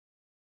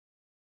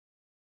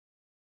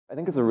I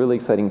think it's a really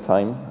exciting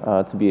time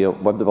to be a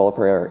web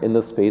developer in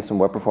this space and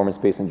web performance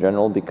space in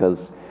general,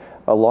 because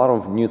a lot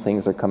of new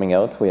things are coming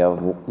out. We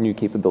have new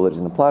capabilities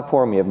in the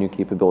platform, we have new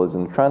capabilities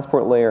in the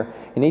transport layer,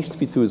 and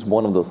HTTP2 is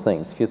one of those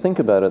things. If you think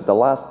about it, the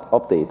last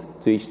update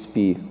to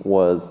HTTP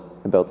was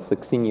about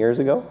 16 years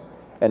ago,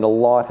 and a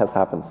lot has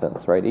happened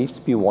since, right?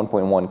 HTTP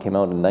 1.1 came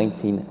out in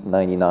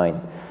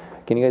 1999.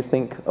 Can you guys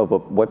think of a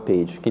web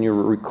page? Can you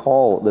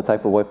recall the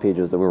type of web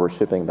pages that we were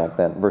shipping back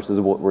then versus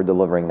what we're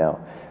delivering now?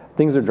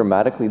 Things are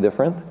dramatically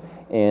different,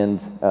 and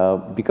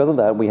because of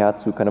that, we had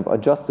to kind of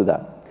adjust to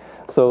that.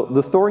 So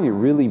the story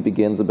really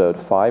begins about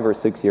 5 or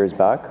 6 years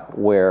back,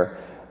 where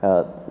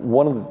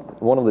one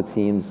of the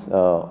teams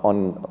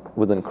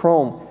within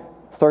Chrome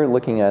started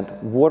looking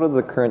at what are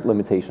the current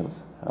limitations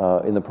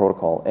in the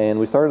protocol, and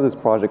we started this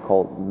project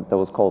that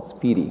was called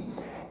Speedy.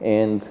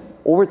 And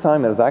over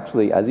time, it has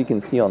actually, as you can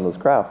see on this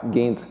graph,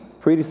 gained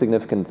pretty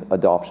significant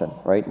adoption,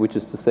 right? Which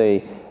is to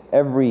say,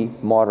 every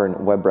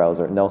modern web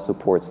browser now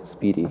supports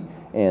Speedy,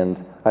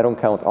 and I don't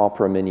count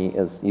Opera Mini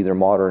as either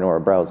modern or a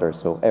browser,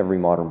 so every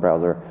modern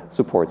browser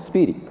supports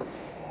Speedy.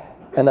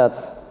 And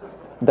that's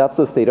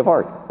the state of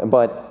art.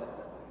 But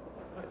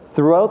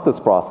throughout this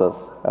process,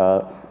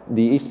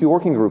 the HTTP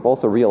working group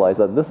also realized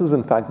that this is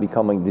in fact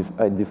becoming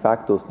a de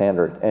facto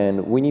standard,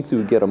 and we need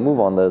to get a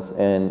move on this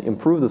and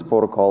improve this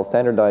protocol,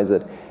 standardize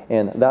it,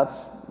 and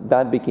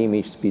that became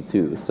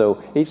HTTP2. So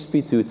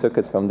HTTP2 took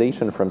its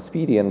foundation from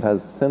Speedy and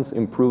has since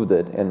improved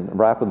it and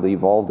rapidly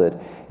evolved it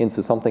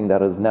into something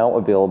that is now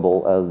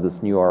available as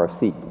this new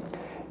RFC.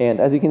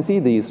 And as you can see,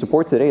 the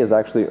support today is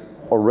actually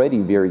already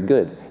very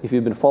good. If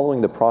you've been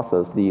following the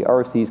process, the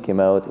RFCs came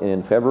out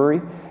in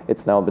February.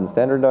 It's now been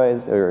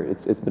standardized, or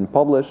it's been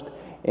published,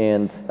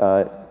 and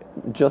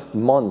just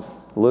months,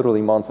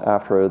 literally months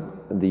after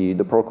the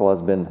protocol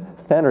has been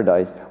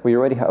standardized, we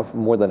already have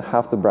more than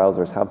half the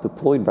browsers, have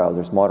deployed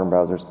browsers, modern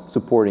browsers,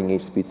 supporting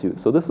HTTP2.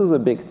 So this is a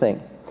big thing.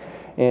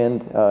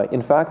 And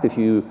in fact, if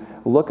you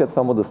look at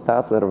some of the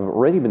stats that have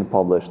already been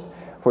published,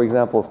 for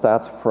example,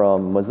 stats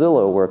from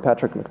Mozilla, where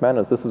Patrick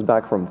McManus, this is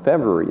back from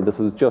February, this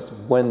is just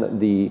when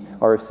the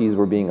RFCs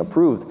were being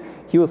approved,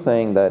 he was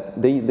saying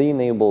that they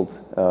enabled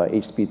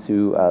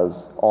HTTP2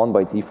 as on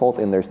by default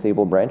in their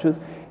stable branches,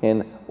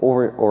 and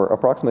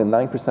approximately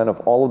 9% of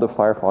all of the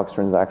Firefox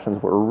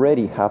transactions were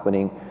already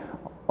happening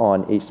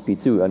on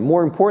HTTP2. And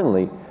more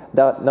importantly,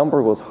 that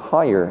number was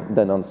higher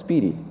than on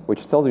Speedy,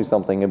 which tells you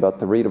something about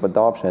the rate of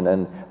adoption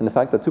and the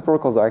fact that two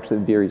protocols are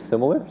actually very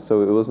similar,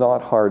 so it was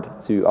not hard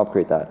to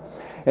upgrade that.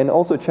 And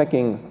also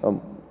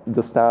checking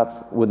the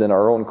stats within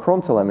our own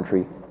Chrome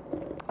telemetry,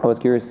 I was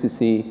curious to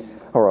see,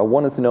 or I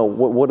wanted to know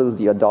what is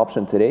the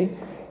adoption today.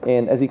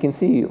 And as you can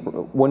see,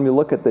 when we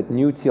look at the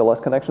new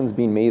TLS connections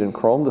being made in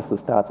Chrome, this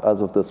is stats as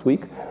of this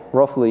week,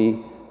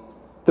 roughly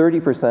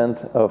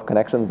 30% of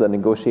connections that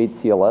negotiate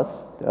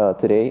TLS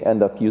today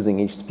end up using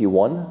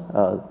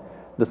HTTP1.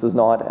 This is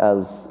not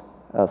as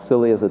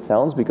silly as it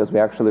sounds, because we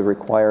actually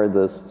require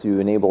this to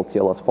enable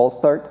TLS false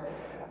start.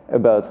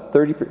 About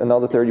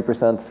another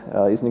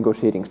 30% is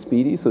negotiating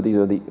Speedy, so these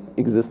are the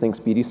existing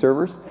Speedy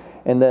servers.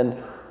 And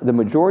then the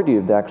majority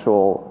of the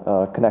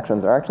actual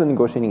connections are actually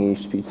negotiating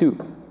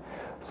HTTP2.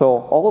 So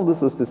all of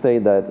this is to say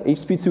that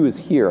HTTP2 is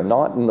here,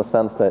 not in the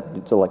sense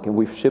that like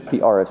we've shipped the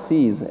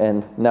RFCs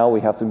and now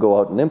we have to go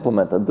out and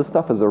implement it. This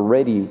stuff is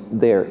already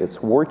there.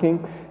 It's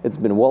working. It's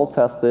been well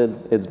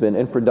tested. It's been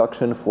in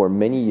production for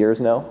many years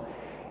now.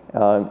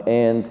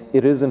 And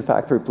it is in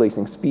fact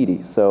replacing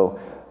Speedy. So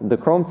the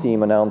Chrome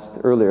team announced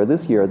earlier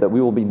this year that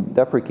we will be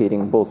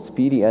deprecating both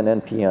Speedy and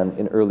NPN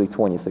in early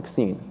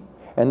 2016.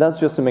 And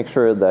that's just to make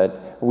sure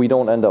that we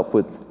don't end up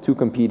with two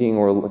competing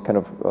or kind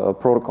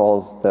of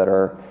protocols that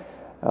are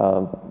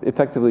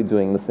effectively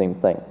doing the same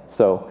thing.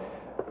 So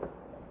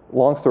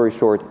long story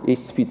short,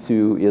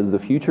 HTTP2 is the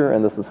future,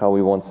 and this is how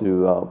we want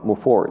to move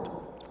forward.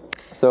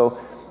 So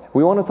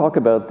we want to talk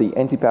about the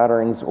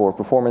anti-patterns or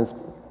performance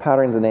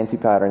patterns and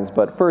anti-patterns,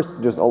 but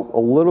first, just a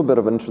little bit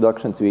of an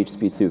introduction to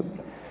HTTP2.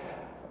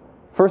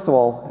 First of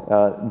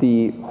all,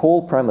 the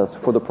whole premise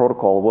for the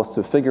protocol was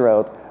to figure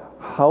out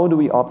how do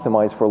we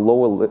optimize for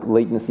lower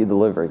latency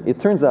delivery. It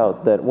turns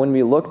out that when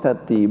we looked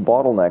at the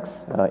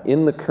bottlenecks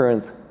in the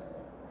current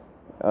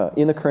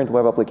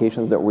web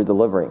applications that we're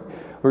delivering,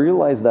 we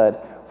realized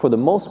that for the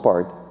most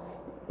part,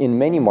 in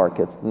many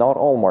markets, not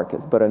all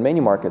markets, but in many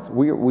markets,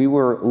 we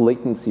were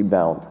latency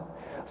bound.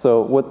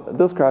 So what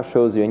this graph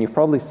shows you, and you've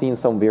probably seen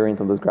some variant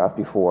of this graph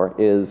before,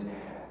 is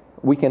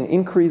we can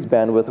increase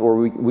bandwidth, or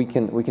we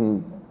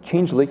can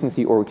change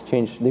latency, or we can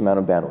change the amount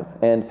of bandwidth.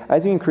 And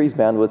as you increase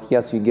bandwidth,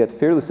 yes, you get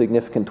fairly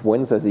significant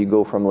wins as you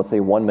go from, let's say,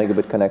 1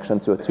 megabit connection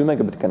to a 2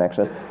 megabit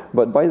connection.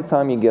 But by the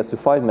time you get to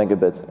 5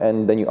 megabits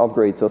and then you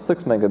upgrade to a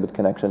 6 megabit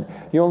connection,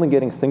 you're only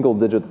getting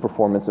single-digit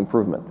performance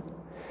improvement.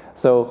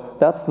 So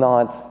that's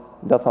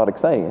not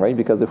exciting, right?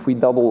 Because if we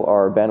double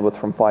our bandwidth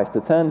from 5 to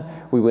 10,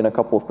 we win a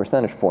couple of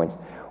percentage points.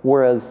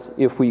 Whereas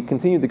if we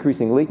continue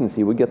decreasing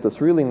latency, we get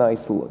this really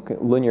nice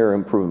linear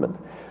improvement.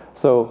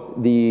 So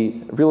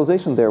the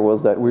realization there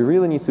was that we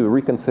really need to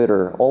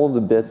reconsider all of the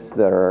bits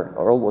that are,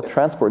 all the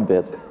transport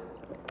bits,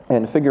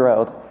 and figure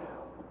out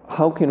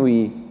how can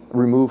we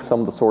remove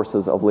some of the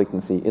sources of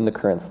latency in the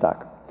current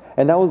stack?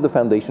 And that was the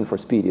foundation for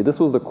Speedy. This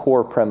was the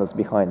core premise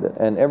behind it,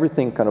 and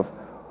everything kind of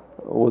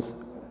was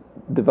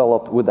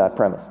developed with that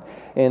premise.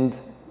 And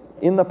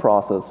in the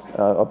process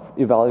of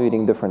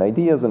evaluating different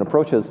ideas and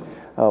approaches,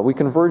 we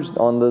converged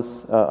on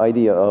this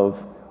idea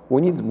of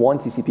we need one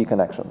TCP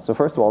connection. So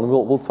first of all, and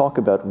we'll talk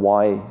about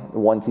why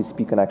one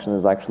TCP connection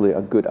is actually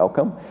a good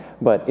outcome,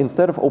 but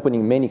instead of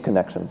opening many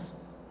connections,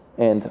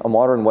 and a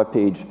modern web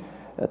page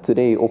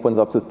today opens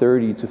up to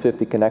 30 to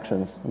 50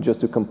 connections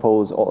just to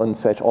compose and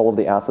fetch all of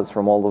the assets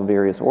from all the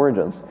various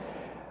origins,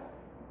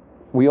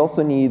 we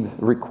also need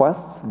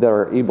requests that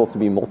are able to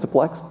be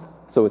multiplexed.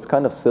 So it's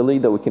kind of silly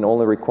that we can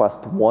only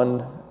request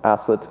one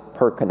asset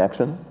per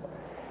connection.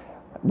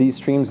 These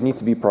streams need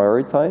to be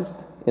prioritized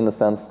in the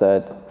sense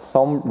that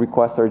some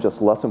requests are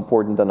just less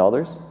important than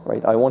others,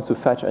 right? I want to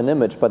fetch an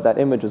image, but that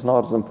image is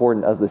not as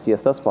important as the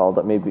CSS file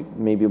that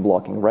may be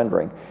blocking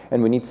rendering.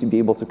 And we need to be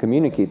able to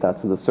communicate that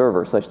to the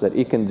server such that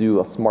it can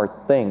do a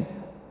smart thing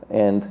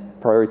and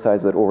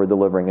prioritize it over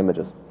delivering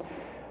images.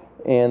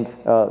 And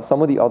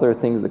some of the other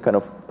things that kind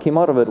of came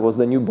out of it was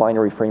the new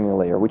binary framing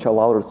layer, which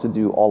allowed us to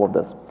do all of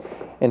this.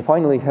 And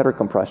finally, header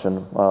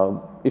compression.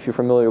 If you're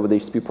familiar with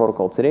HTTP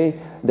protocol today,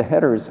 the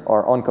headers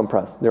are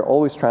uncompressed. They're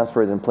always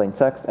transferred in plain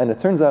text, and it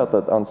turns out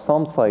that on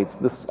some sites,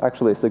 this is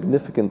actually a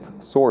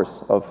significant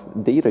source of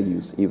data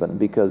use even,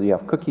 because you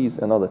have cookies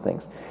and other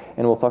things.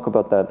 And we'll talk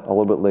about that a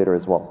little bit later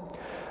as well.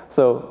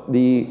 So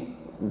the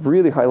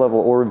really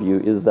high-level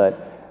overview is that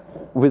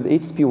with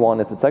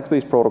HTTP1, it's a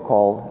text-based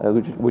protocol,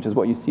 which is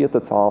what you see at the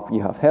top.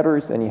 You have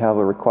headers, and you have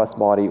a request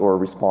body or a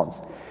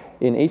response.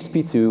 In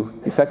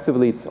HTTP2,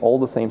 effectively, it's all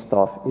the same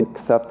stuff,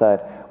 except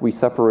that we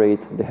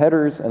separate the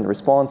headers and the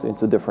response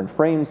into different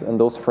frames, and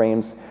those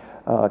frames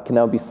can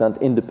now be sent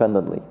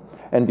independently.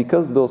 And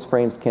because those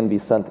frames can be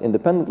sent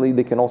independently,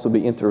 they can also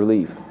be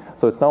interleaved.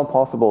 So it's now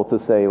possible to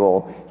say,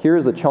 well,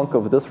 here's a chunk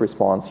of this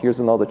response,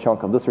 here's another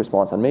chunk of this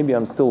response, and maybe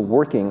I'm still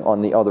working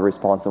on the other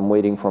response, I'm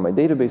waiting for my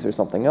database or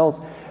something else.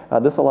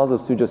 This allows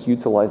us to just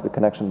utilize the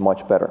connection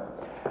much better.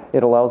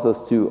 It allows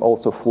us to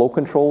also flow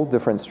control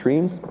different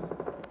streams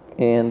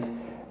and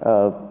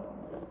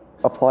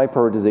apply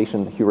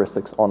prioritization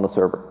heuristics on the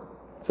server.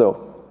 So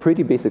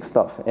pretty basic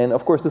stuff. And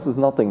of course, this is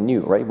nothing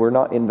new, right? We're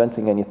not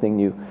inventing anything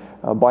new.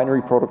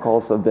 Binary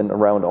protocols have been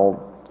around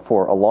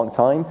for a long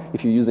time.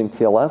 If you're using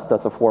TLS,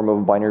 that's a form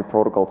of binary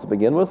protocol to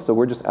begin with. So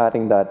we're just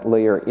adding that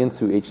layer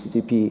into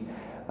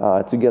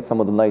HTTP to get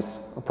some of the nice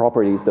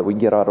properties that we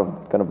get out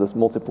of kind of this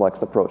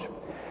multiplexed approach.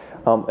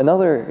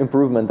 Another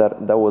improvement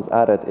that was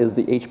added is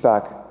the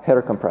HBAC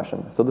header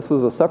compression. So this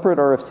is a separate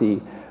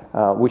RFC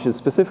which is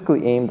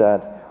specifically aimed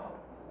at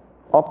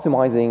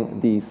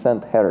optimizing the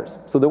sent headers.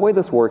 So the way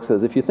this works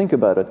is, if you think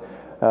about it,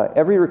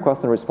 every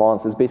request and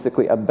response is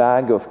basically a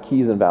bag of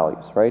keys and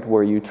values, right?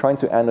 Where you're trying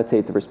to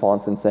annotate the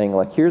response and saying,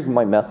 like, here's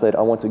my method,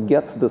 I want to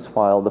get this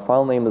file, the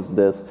file name is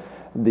this,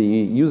 the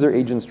user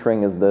agent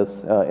string is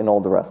this, and all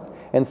the rest.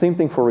 And same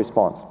thing for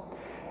response.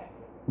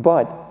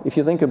 But if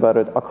you think about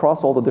it,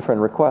 across all the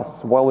different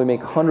requests, while we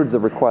make hundreds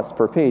of requests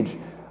per page,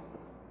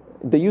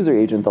 the user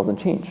agent doesn't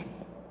change.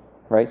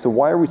 Right? So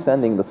why are we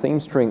sending the same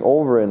string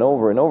over and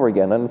over and over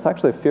again? And it's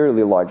actually a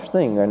fairly large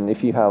thing. And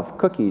if you have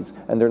cookies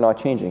and they're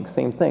not changing,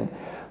 same thing.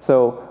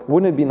 So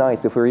wouldn't it be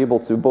nice if we were able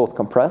to both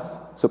compress?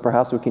 So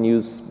perhaps we can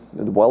use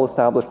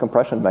well-established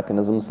compression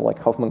mechanisms like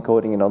Huffman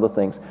coding and other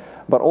things,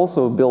 but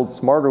also build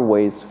smarter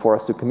ways for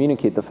us to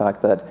communicate the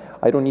fact that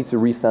I don't need to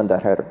resend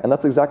that header. And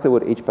that's exactly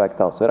what HBAC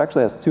does. So it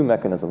actually has two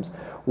mechanisms.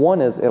 One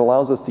is it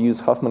allows us to use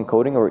Huffman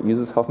coding, or it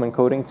uses Huffman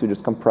coding to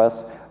just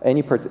compress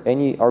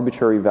any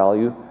arbitrary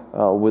value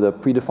with a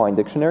predefined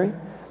dictionary.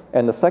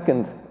 And the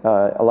second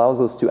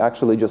allows us to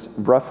actually just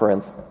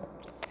reference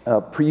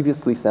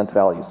previously sent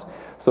values.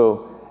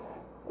 So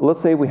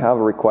let's say we have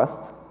a request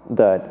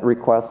that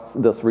requests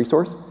this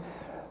resource.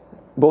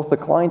 Both the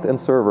client and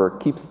server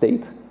keep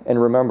state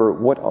and remember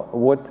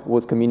what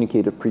was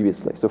communicated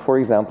previously. So for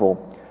example,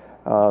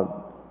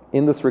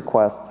 in this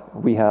request,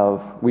 we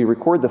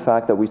record the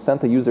fact that we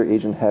sent a user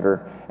agent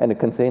header and it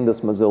contained this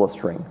Mozilla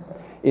string.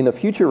 In a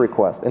future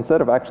request, instead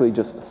of actually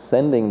just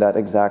sending that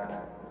exact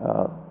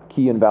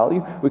key and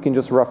value, we can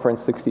just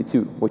reference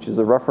 62, which is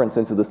a reference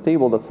into this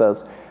table that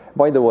says,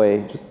 by the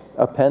way, just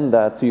append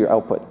that to your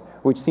output,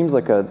 which seems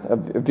like a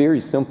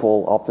very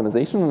simple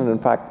optimization, and in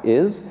fact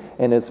is,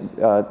 and it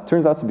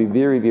turns out to be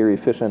very, very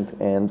efficient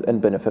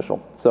and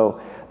beneficial. So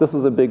this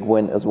is a big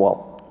win as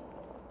well.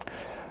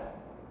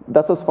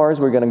 That's as far as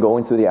we're going to go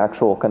into the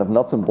actual kind of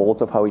nuts and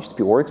bolts of how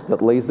HTTP works.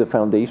 That lays the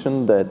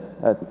foundation, the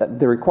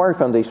required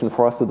foundation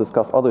for us to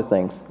discuss other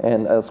things.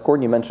 And as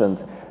Courtney mentioned,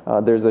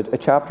 there's a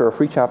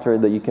free chapter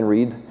that you can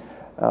read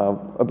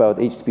about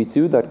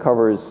HTTP2 that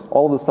covers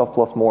all this stuff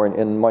plus more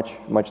in much,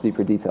 much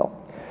deeper detail.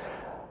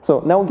 So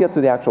now we get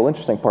to the actual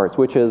interesting parts,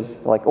 which is,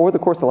 like, over the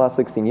course of the last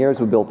 16 years,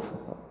 we built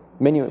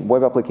many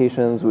web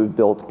applications, we've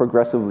built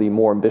progressively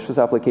more ambitious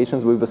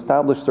applications, we've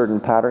established certain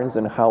patterns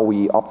in how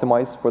we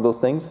optimize for those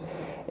things.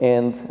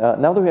 And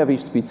now that we have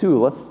HTTP2,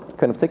 let's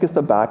kind of take a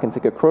step back and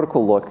take a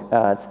critical look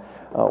at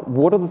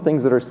What are the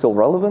things that are still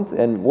relevant,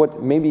 and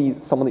what maybe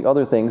some of the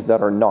other things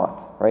that are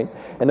not, right?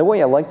 And the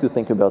way I like to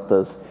think about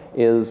this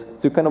is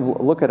to kind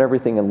of look at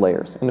everything in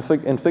layers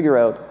and figure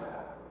out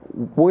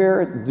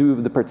where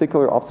do the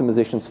particular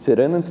optimizations fit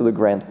into the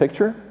grand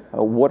picture,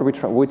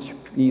 which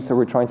piece are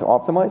we trying to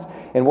optimize,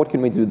 and what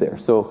can we do there?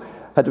 So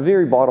at the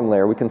very bottom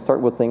layer, we can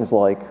start with things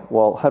like,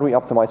 well, how do we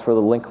optimize for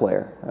the link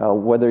layer?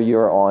 Whether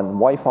you're on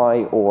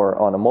Wi-Fi or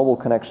on a mobile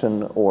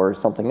connection or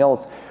something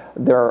else,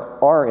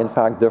 there are, in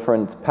fact,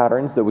 different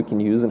patterns that we can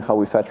use in how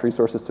we fetch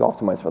resources to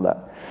optimize for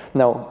that.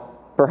 Now,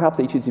 perhaps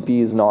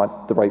HTTP is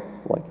not the right,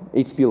 like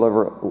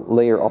HTTP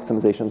layer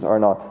optimizations are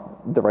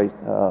not the right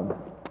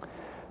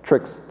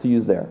tricks to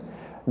use there.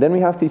 Then we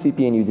have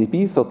TCP and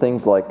UDP, so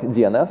things like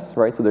DNS,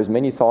 right? So there's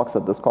many talks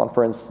at this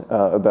conference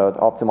about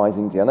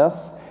optimizing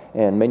DNS,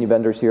 and many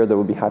vendors here that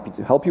would be happy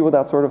to help you with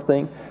that sort of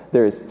thing.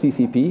 There's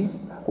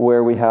TCP,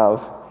 where we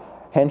have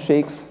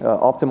handshakes,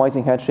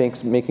 optimizing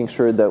handshakes, making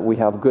sure that we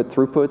have good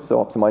throughput,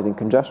 so optimizing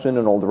congestion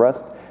and all the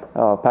rest,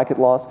 packet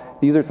loss.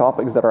 These are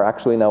topics that are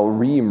actually now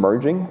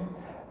re-emerging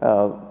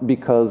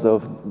because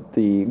of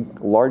the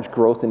large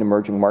growth in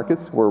emerging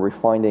markets, where we're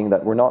finding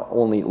that we're not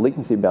only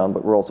latency bound,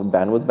 but we're also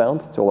bandwidth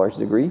bound to a large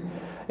degree.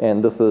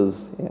 And this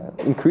is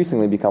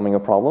increasingly becoming a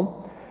problem.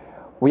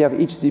 We have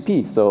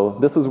HTTP, so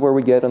this is where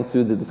we get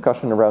into the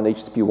discussion around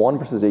HTTP 1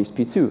 versus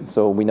HTTP 2.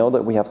 So we know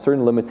that we have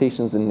certain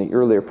limitations in the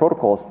earlier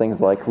protocols,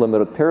 things like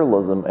limited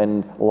parallelism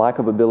and lack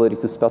of ability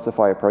to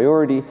specify a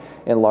priority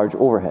and large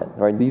overhead,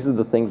 right? These are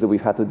the things that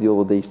we've had to deal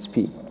with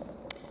HTTP.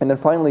 And then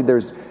finally,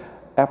 there's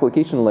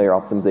application layer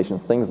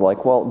optimizations, things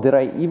like, well, did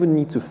I even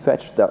need to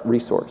fetch that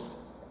resource,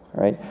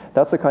 right?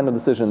 That's the kind of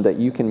decision that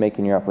you can make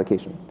in your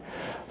application.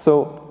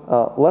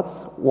 So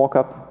let's walk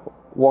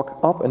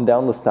up and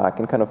down the stack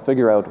and kind of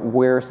figure out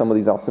where some of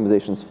these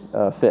optimizations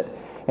fit.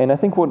 And I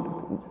think what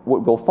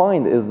we'll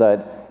find is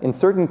that in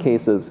certain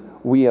cases,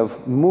 we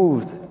have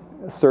moved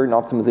certain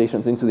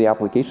optimizations into the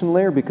application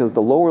layer because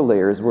the lower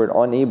layers were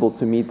unable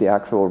to meet the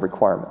actual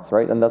requirements,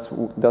 right? And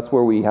that's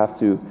where we have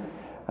to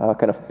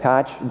kind of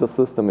patch the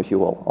system, if you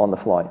will, on the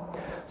fly.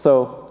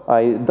 So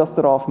I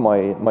dusted off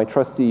my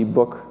trusty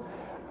book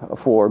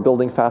for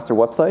Building Faster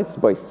Websites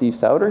by Steve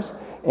Souders,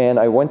 and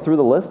I went through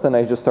the list and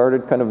I just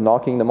started kind of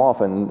knocking them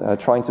off and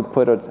trying to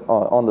put it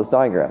on this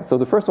diagram. So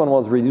the first one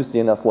was reduce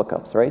DNS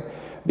lookups, right?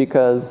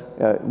 Because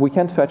we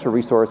can't fetch a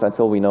resource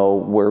until we know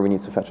where we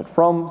need to fetch it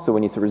from, so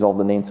we need to resolve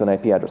the name to an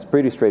IP address.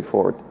 Pretty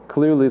straightforward.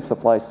 Clearly this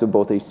applies to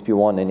both HTTP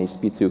 1 and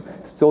HTTP 2.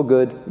 Still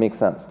good, makes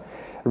sense.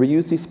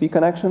 Reuse TCP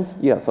connections?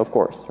 Yes, of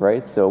course,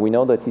 right? So we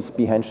know that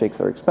TCP handshakes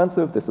are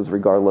expensive. This is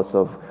regardless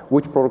of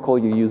which protocol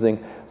you're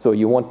using. So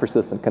you want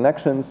persistent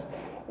connections,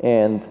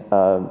 and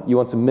you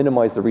want to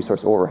minimize the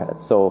resource overhead.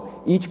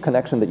 So each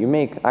connection that you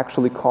make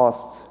actually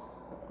costs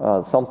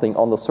something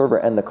on the server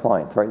and the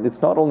client, right?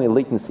 It's not only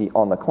latency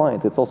on the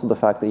client, it's also the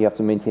fact that you have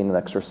to maintain an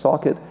extra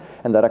socket,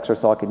 and that extra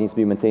socket needs to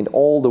be maintained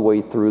all the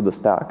way through the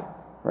stack,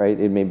 right?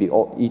 It may be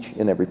each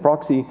and every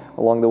proxy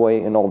along the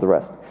way and all the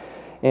rest.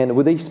 And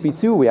with HTTP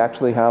 2, we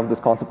actually have this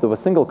concept of a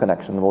single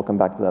connection, and we'll come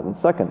back to that in a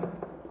second.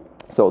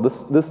 So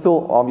this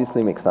still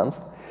obviously makes sense.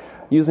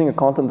 Using a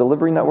content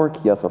delivery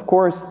network, yes, of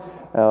course,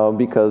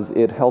 because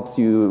it helps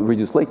you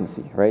reduce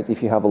latency, right?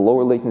 If you have a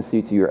lower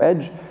latency to your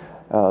edge,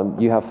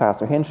 you have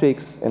faster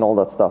handshakes, and all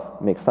that stuff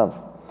makes sense.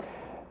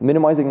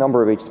 Minimizing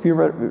number of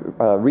HTTP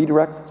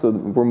redirects, so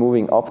we're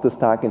moving up the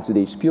stack into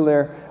the HTTP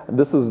layer.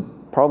 This is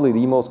probably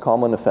the most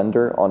common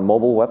offender on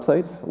mobile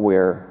websites,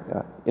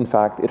 where in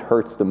fact it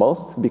hurts the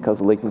most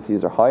because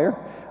latencies are higher.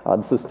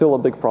 This is still a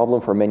big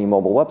problem for many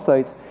mobile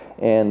websites,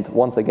 and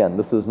once again,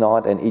 this is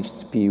not an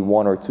HTTP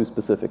 1 or 2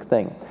 specific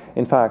thing.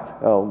 In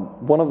fact,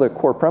 one of the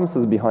core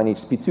premises behind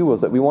HTTP 2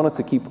 was that we wanted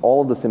to keep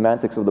all of the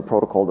semantics of the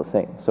protocol the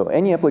same. So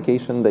any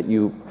application that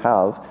you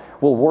have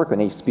will work on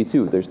HTTP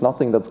 2. There's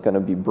nothing that's going to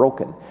be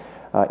broken.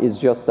 It's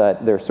just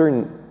that there are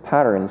certain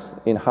patterns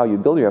in how you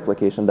build your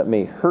application that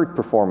may hurt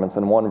performance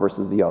on one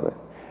versus the other.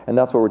 And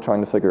that's what we're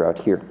trying to figure out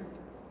here.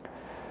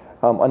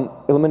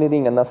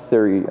 Eliminating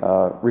unnecessary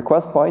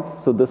request bytes.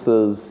 So this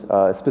is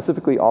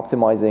specifically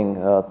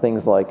optimizing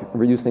things like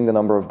reducing the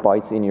number of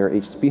bytes in your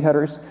HTTP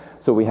headers.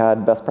 So we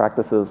had best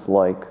practices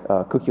like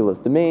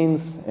cookieless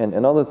domains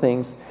and other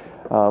things.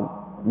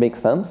 Make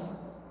sense.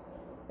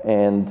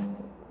 And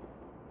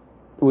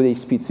with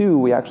HTTP 2,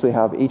 we actually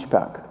have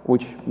HPAC,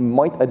 which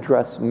might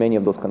address many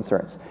of those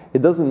concerns.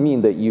 It doesn't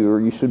mean that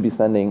you should be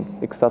sending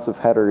excessive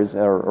headers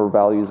or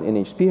values in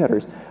HTTP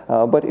headers,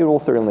 but it will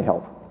certainly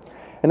help.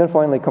 And then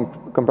finally,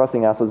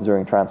 compressing assets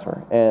during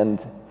transfer.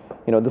 And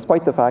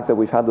despite the fact that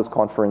we've had this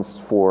conference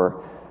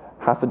for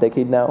half a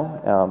decade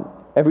now,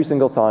 every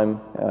single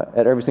time,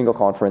 at every single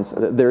conference,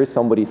 there is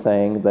somebody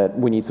saying that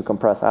we need to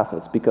compress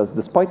assets, because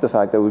despite the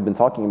fact that we've been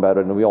talking about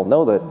it and we all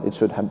know that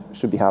it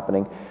should be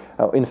happening,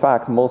 in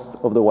fact, most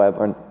of the web,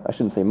 or I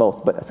shouldn't say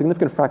most, but a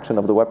significant fraction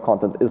of the web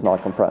content is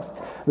not compressed.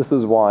 This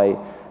is why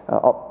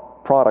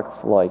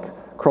products like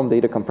Chrome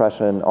data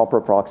compression,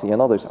 Opera proxy, and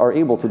others are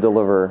able to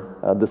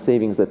deliver the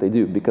savings that they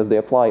do, because they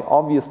apply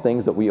obvious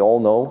things that we all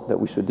know that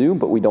we should do,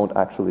 but we don't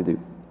actually do.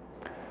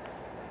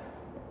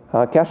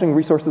 Caching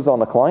resources on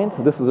the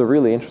client. This is a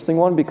really interesting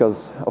one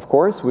because, of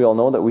course, we all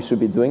know that we should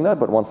be doing that,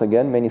 but once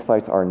again, many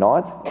sites are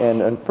not.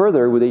 And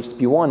further, with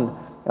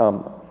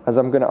HTTP1, as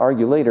I'm going to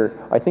argue later,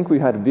 I think we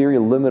had very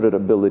limited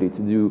ability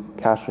to do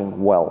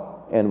caching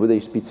well. And with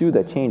HTTP2,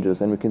 that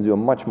changes, and we can do a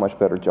much, much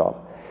better job.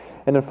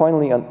 And then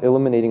finally,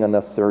 eliminating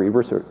unnecessary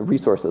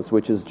resources,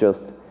 which is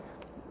just,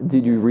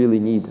 did you really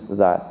need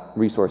that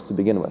resource to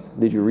begin with?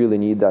 Did you really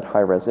need that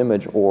high-res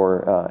image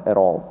or at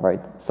all, right?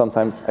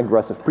 Sometimes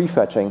aggressive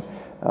prefetching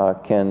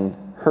can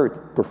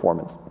hurt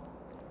performance.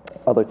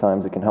 Other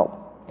times it can help.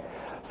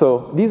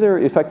 So these are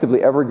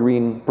effectively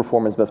evergreen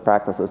performance best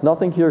practices.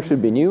 Nothing here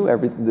should be new.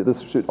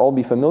 This should all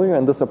be familiar,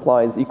 and this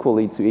applies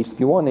equally to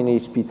HTTP1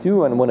 and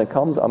HTTP2, and when it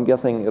comes, I'm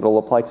guessing it'll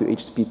apply to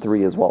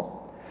HTTP3 as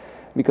well,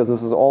 because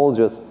this is all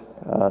just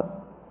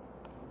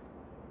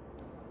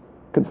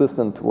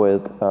consistent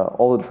with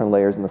all the different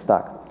layers in the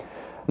stack.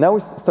 Now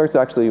we start to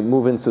actually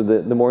move into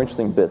the more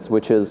interesting bits,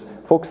 which is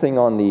focusing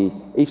on the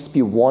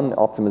HTTP1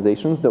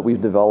 optimizations that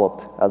we've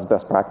developed as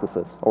best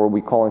practices, or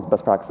we call them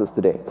best practices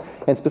today.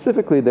 And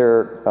specifically,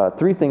 there are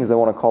 3 things I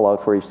want to call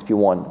out for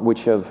HTTP1,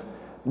 which have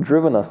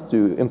driven us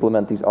to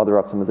implement these other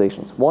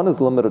optimizations. One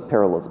is limited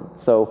parallelism.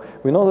 So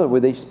we know that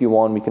with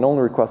HTTP1, we can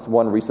only request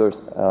one resource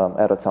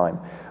at a time.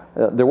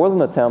 There was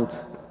an attempt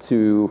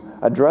to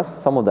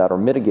address some of that or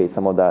mitigate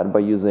some of that by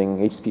using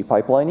HTTP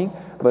pipelining,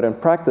 but in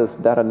practice,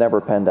 that had never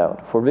panned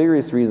out. For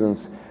various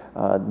reasons,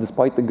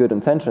 despite the good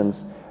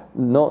intentions,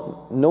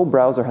 no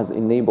browser has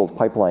enabled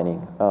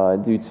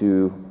pipelining due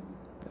to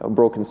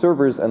broken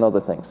servers and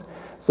other things.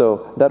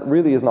 So that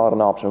really is not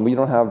an option.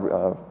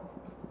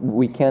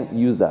 We can't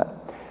use that.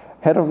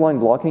 Head-of-line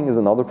blocking is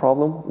another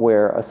problem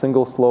where a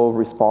single slow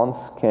response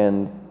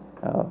can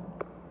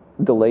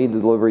delay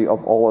the delivery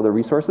of all other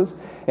resources.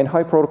 And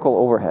high protocol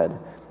overhead.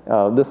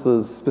 This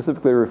is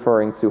specifically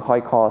referring to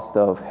high cost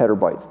of header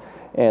bytes.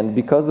 And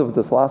because of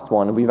this last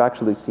one, we've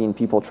actually seen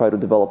people try to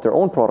develop their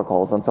own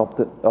protocols on top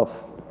of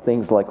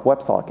things like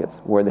WebSockets,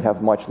 where they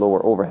have much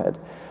lower overhead,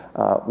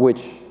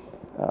 which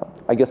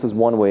I guess is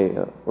one way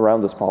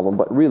around this problem,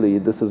 but really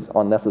this is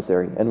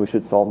unnecessary, and we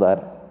should solve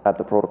that at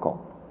the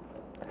protocol.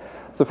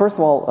 So first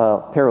of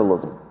all,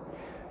 parallelism.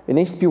 In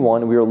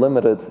HTTP1, we are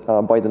limited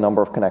by the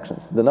number of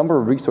connections. The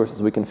number of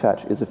resources we can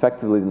fetch is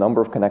effectively the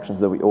number of connections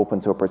that we open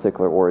to a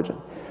particular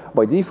origin.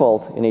 By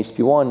default, in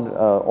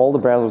HTTP1, all the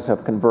browsers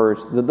have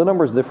converged. The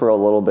numbers differ a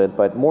little bit,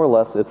 but more or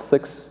less it's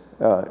six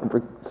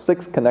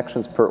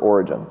connections per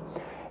origin.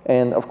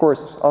 And of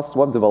course, us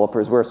web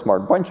developers, we're a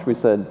smart bunch. We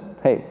said,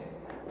 hey,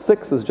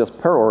 6 is just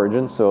per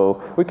origin,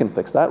 so we can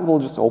fix that. We'll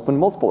just open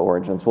multiple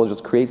origins. We'll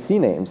just create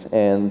CNAMEs,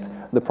 and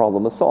the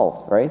problem is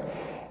solved, right?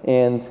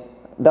 And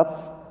that's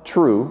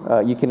true.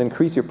 You can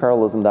increase your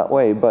parallelism that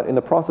way, but in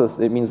the process,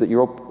 it means that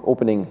you're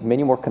opening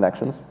many more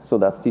connections, so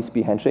that's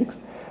TCP handshakes.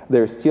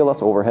 There's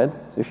TLS overhead,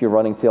 so if you're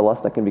running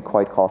TLS, that can be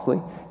quite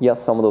costly.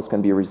 Yes, some of those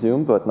can be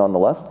resumed, but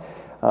nonetheless.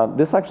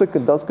 This actually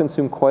does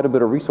consume quite a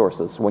bit of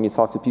resources when you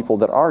talk to people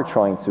that are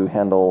trying to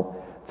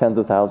handle tens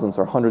of thousands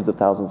or hundreds of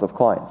thousands of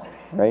clients,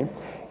 right?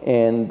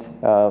 And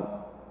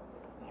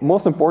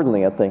most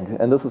importantly, I think,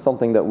 and this is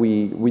something that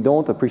we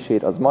don't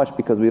appreciate as much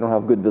because we don't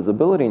have good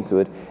visibility into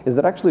it, is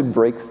that actually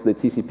breaks the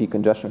TCP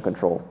congestion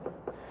control.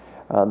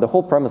 The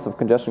whole premise of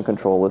congestion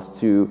control is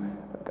to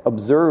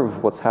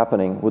observe what's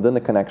happening within the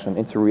connection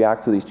and to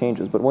react to these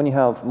changes. But when you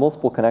have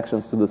multiple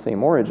connections to the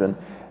same origin,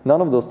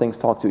 none of those things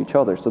talk to each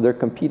other, so they're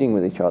competing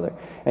with each other.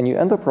 And you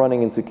end up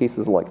running into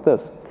cases like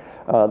this.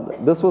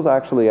 This was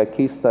actually a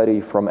case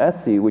study from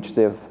Etsy, which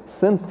they've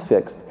since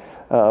fixed.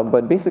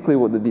 But basically,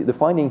 what the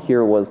finding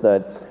here was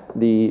that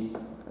the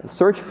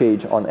search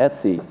page on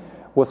Etsy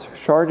was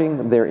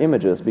sharding their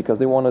images because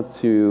they wanted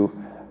to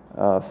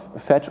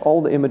fetch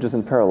all the images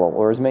in parallel,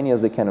 or as many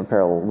as they can in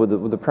parallel,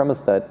 with the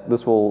premise that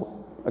this will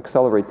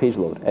accelerate page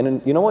load.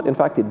 And you know what? In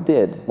fact, it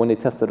did when they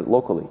tested it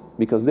locally,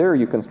 because there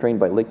you're constrained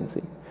by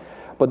latency.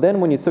 But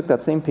then when you took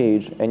that same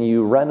page and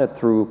you ran it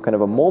through kind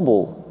of a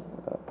mobile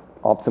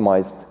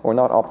optimized, or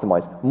not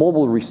optimized,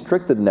 mobile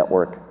restricted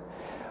network,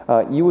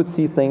 you would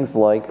see things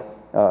like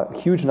a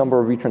huge number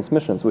of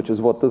retransmissions, which is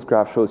what this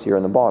graph shows here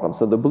on the bottom.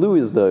 So the blue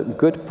is the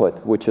good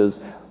put, which is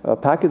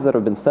packets that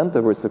have been sent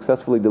that were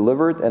successfully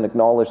delivered and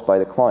acknowledged by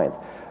the client,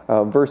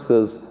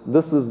 versus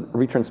this is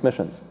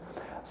retransmissions.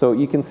 So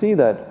you can see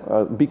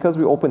that because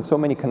we opened so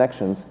many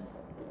connections,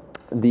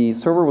 the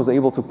server was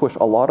able to push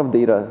a lot of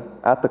data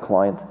at the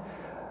client.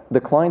 The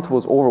client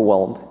was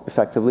overwhelmed,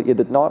 effectively. It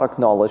did not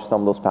acknowledge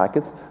some of those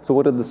packets. So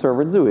what did the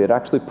server do? It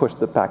actually pushed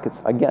the packets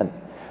again.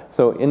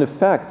 So in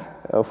effect,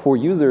 for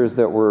users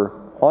that were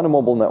on a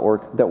mobile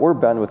network that were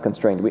bandwidth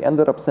constrained, we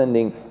ended up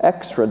sending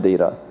extra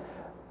data,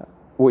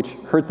 which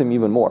hurt them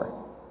even more,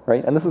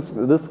 right? And this is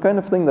this kind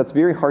of thing that's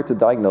very hard to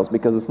diagnose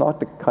because it's not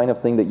the kind of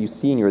thing that you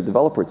see in your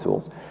developer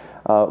tools.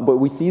 But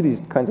we see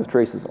these kinds of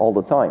traces all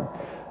the time.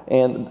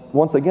 And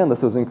once again,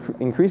 this is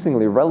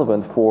increasingly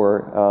relevant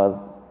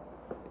for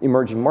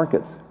emerging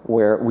markets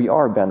where we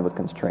are bandwidth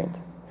constrained.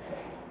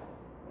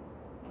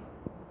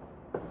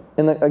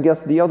 And I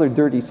guess the other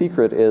dirty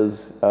secret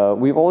is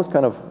we've always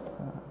kind of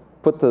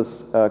put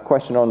this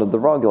question under the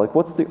rug, like,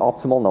 what's the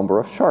optimal number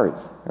of shards,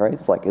 right?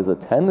 It's like, is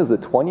it 10, is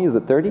it 20, is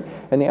it 30?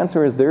 And the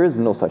answer is there is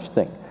no such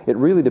thing. It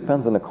really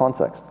depends on the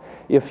context.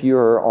 If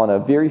you're on a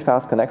very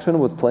fast connection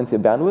with plenty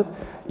of bandwidth,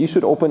 you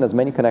should open as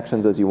many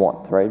connections as you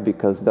want, right?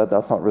 Because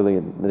that's not really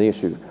the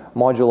issue,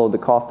 modulo the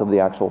cost of the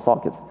actual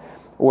sockets.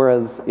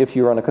 Whereas if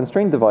you're on a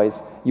constrained device,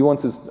 you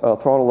want to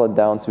throttle it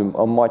down to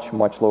a much,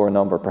 much lower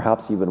number,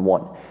 perhaps even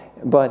 1.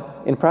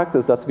 But in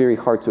practice, that's very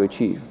hard to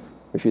achieve,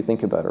 if you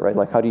think about it, right?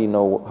 Like, how do you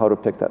know how to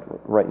pick that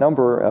right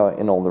number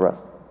and all the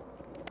rest?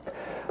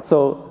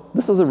 So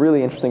this is a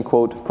really interesting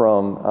quote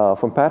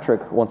from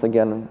Patrick, once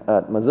again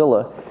at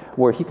Mozilla,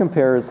 where he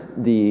compares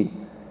the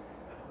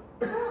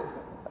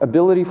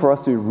ability for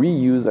us to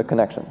reuse a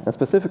connection. And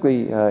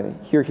specifically,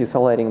 here he's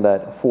highlighting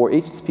that for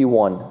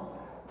HTTP1,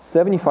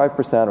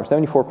 75% or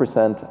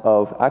 74%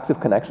 of active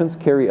connections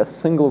carry a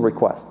single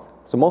request.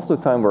 So most of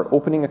the time, we're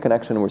opening a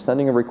connection, we're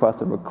sending a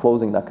request, and we're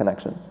closing that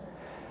connection.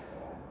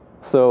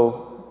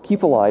 So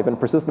keep alive and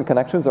persistent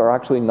connections are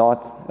actually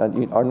not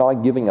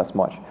giving us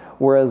much.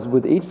 Whereas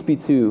with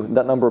HTTP2,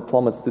 that number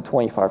plummets to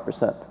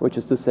 25%, which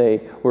is to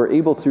say we're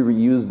able to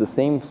reuse the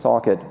same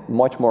socket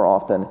much more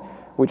often,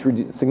 which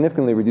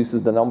significantly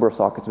reduces the number of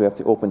sockets we have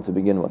to open to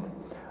begin with.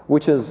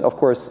 Which is, of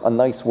course, a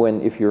nice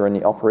win if you're on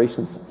the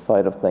operations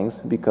side of things,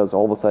 because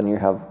all of a sudden you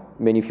have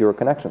many fewer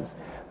connections,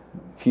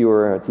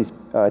 fewer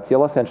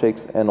TLS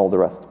handshakes, and all the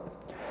rest.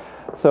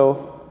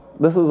 So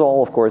this is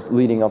all, of course,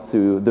 leading up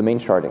to domain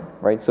sharding,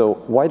 right? So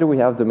why do we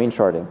have domain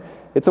sharding?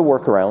 It's a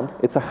workaround,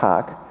 it's a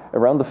hack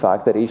around the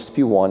fact that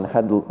HTTP1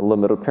 had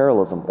limited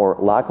parallelism, or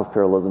lack of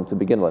parallelism to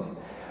begin with.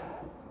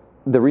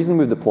 The reason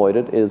we've deployed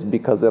it is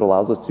because it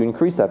allows us to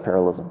increase that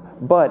parallelism,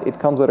 but it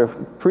comes at a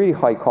pretty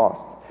high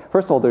cost.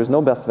 First of all, there's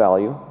no best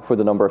value for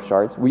the number of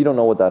shards. We don't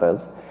know what that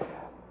is.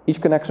 Each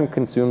connection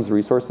consumes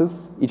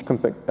resources. Each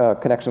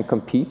connection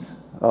competes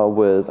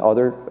with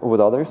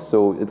others,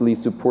 so it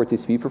leads to poor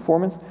TCP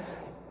performance.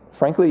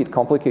 Frankly, it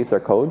complicates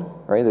our code,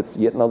 right? It's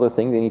yet another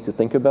thing they need to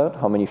think about.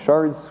 How many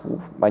shards?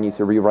 I need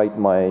to rewrite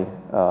my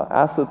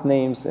asset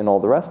names and all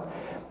the rest.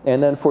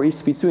 And then for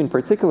HTTP2 in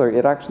particular,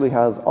 it actually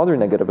has other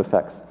negative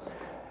effects.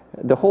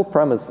 The whole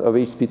premise of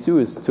HTTP2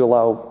 is to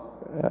allow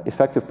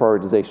effective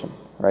prioritization,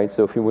 right?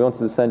 So if we want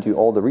to send you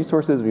all the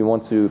resources, we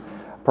want to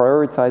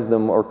prioritize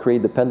them or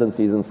create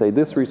dependencies and say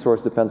this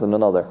resource depends on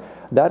another.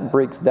 That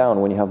breaks down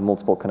when you have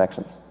multiple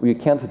connections. We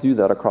can't do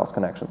that across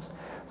connections.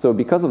 So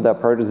because of that,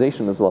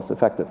 prioritization is less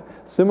effective.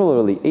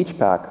 Similarly,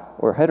 HPAC,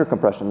 or header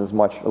compression, is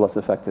much less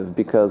effective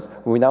because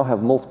we now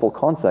have multiple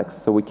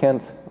contexts, so we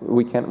can't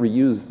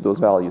reuse those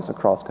values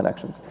across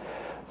connections.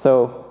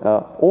 So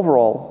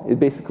overall, it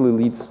basically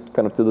leads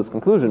kind of to this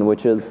conclusion,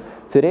 which is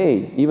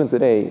today, even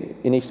today,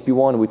 in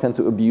HTTP1, we tend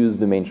to abuse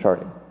domain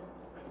sharding.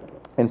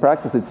 In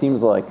practice, it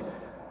seems like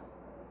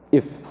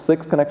if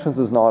 6 connections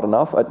is not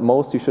enough, at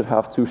most you should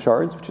have 2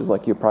 shards, which is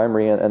like your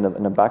primary and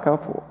a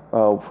backup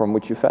from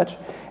which you fetch.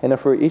 And then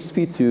for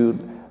HTTP2,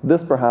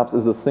 this perhaps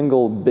is the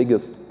single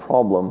biggest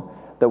problem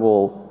that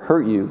will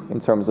hurt you in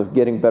terms of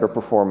getting better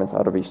performance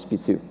out of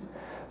HTTP2.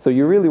 So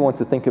you really want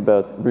to think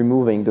about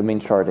removing domain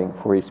sharding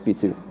for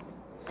HTTP2.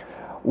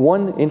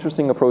 One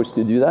interesting approach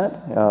to do that,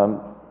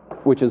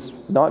 which is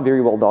not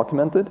very well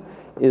documented,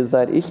 is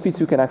that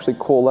HTTP2 can actually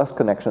coalesce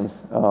connections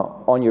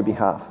on your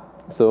behalf.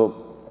 So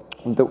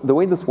the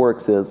way this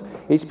works is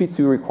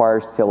HTTP2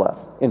 requires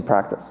TLS in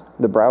practice.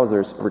 The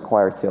browsers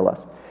require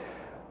TLS.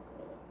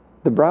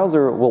 The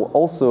browser will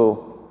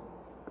also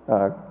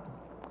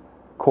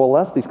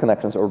coalesce these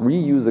connections or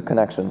reuse a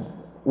connection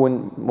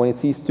when it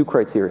sees 2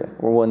 criteria,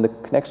 or when the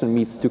connection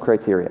meets 2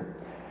 criteria.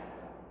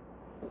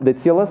 The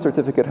TLS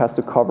certificate has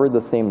to cover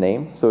the same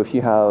name. So if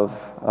you have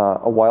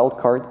a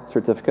wildcard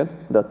certificate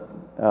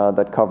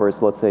that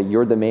covers, let's say,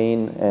 your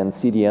domain and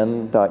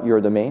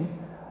cdn.yourdomain,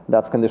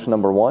 that's condition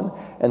number 1.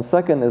 And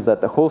second is that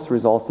the host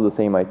resolves to the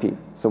same IP.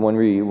 So when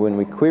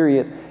we query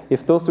it,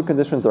 if those 2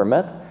 conditions are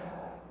met,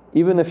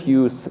 even if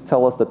you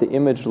tell us that the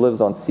image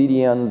lives on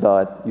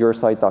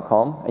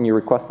cdn.yoursite.com and you're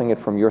requesting it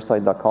from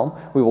yoursite.com,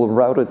 we will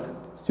route it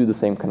to the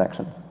same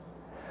connection.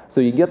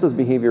 So you get this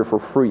behavior for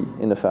free,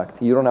 in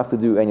effect. You don't have to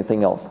do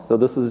anything else. So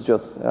this is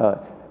just,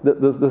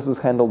 this is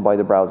handled by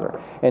the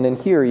browser. And in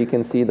here, you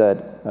can see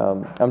that,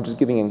 I'm just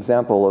giving an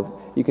example of,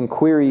 you can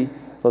query,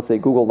 let's say,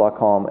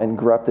 google.com and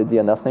grep the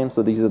DNS name.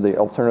 So these are the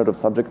alternative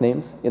subject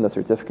names in the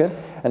certificate.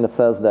 And it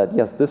says that,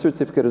 yes, this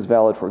certificate is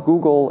valid for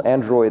Google,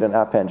 Android, and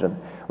App Engine,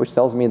 which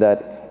tells me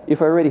that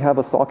if I already have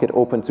a socket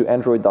open to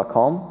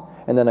android.com,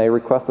 and then I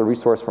request a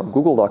resource from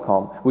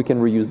google.com, we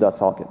can reuse that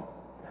socket.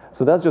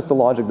 So that's just a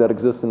logic that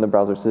exists in the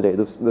browsers today.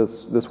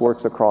 This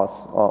works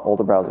across all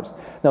the browsers.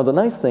 Now, the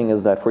nice thing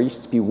is that for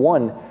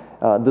HTTP1,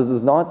 this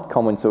does not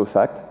come into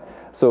effect.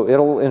 So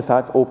it'll, in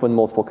fact, open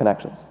multiple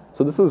connections.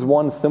 So this is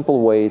one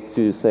simple way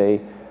to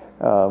say,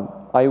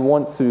 I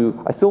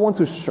still want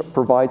to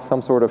provide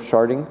some sort of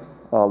sharding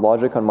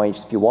logic on my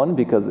HTTP1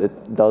 because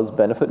it does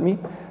benefit me.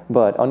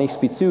 But on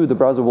HTTP2, the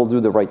browser will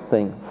do the right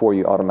thing for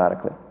you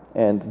automatically.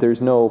 And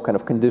there's no kind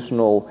of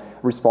conditional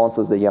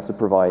responses that you have to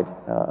provide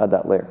at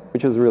that layer,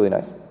 which is really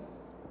nice.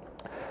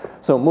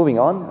 So moving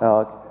on,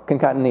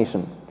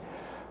 concatenation.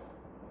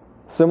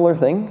 Similar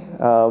thing,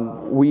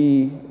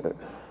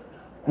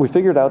 we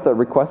figured out that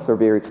requests are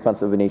very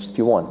expensive in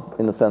HTTP1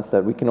 in the sense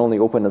that we can only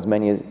open as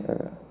many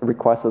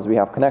requests as we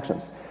have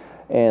connections.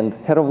 And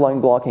head-of-line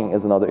blocking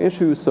is another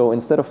issue, so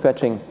instead of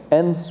fetching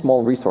n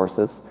small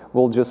resources,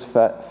 we'll just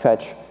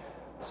fetch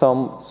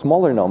some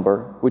smaller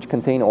number which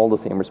contain all the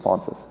same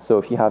responses. So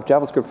if you have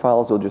JavaScript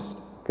files, you'll just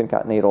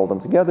concatenate all of them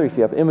together. If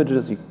you have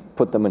images, you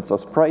put them into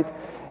unsprite,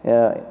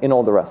 and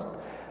all the rest.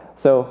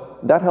 So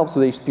that helps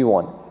with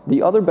HTTP1.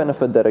 The other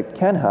benefit that it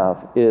can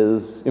have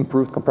is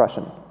improved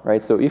compression,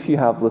 right? So if you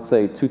have, let's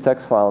say, 2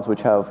 text files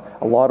which have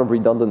a lot of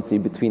redundancy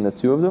between the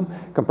 2 of them,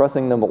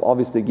 compressing them will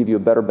obviously give you a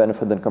better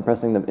benefit than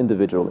compressing them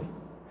individually.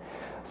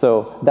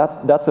 So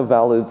that's a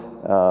valid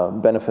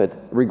benefit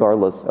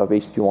regardless of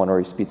HTTP1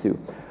 or HTTP2.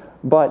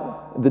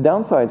 But the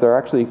downsides are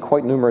actually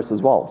quite numerous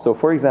as well. So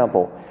for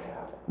example,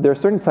 there are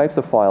certain types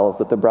of files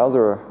that the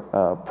browser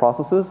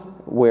processes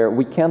where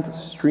we can't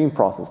stream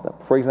process them.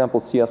 For example,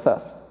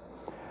 CSS.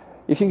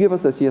 If you give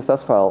us a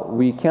CSS file,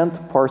 we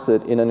can't parse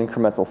it in an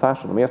incremental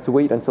fashion. We have to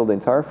wait until the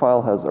entire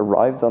file has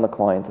arrived on the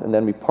client, and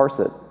then we parse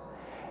it.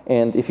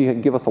 And if you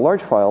give us a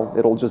large file,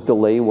 it'll just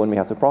delay when we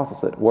have to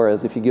process it.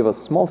 Whereas if you give us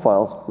small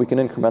files, we can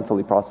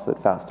incrementally process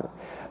it faster.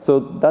 So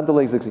that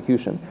delays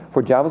execution.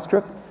 For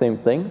JavaScript, same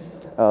thing.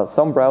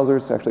 Some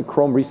browsers, actually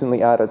Chrome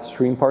recently added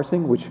stream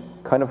parsing, which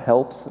kind of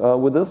helps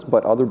with this,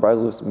 but other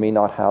browsers may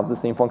not have the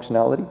same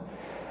functionality.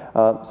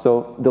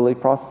 So delayed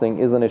processing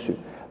is an issue.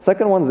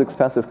 Second one is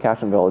expensive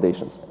cache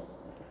invalidations.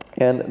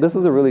 And this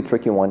is a really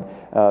tricky one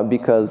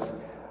because,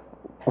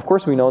 of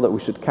course, we know that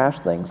we should cache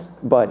things,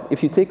 but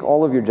if you take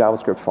all of your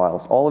JavaScript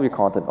files, all of your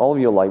content, all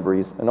of your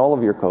libraries, and all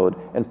of your code,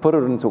 and put it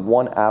into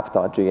one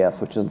app.js,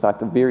 which is in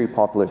fact a very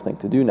popular thing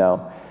to do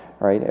now,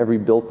 right? Every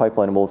build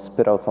pipeline will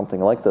spit out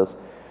something like this.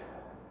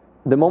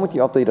 The moment you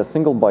update a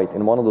single byte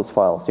in one of those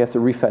files, you have to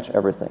refetch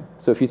everything.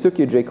 So if you took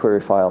your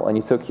jQuery file and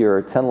you took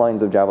your 10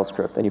 lines of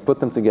JavaScript and you put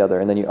them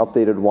together and then you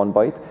updated 1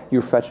 byte,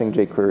 you're fetching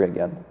jQuery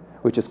again,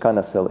 which is kind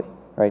of silly,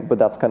 right? But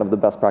that's kind of the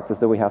best practice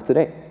that we have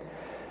today.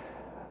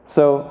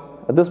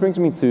 So this brings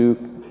me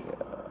to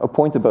a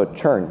point about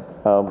churn.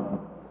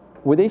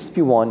 With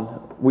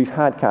HTTP1, we've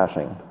had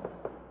caching.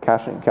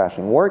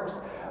 Caching works,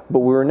 but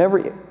we were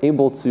never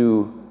able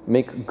to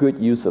make good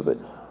use of it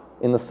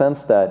in the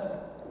sense that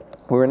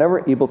we were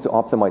never able to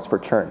optimize for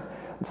churn.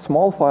 The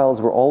small files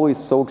were always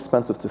so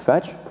expensive to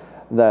fetch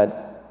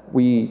that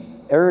we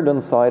erred on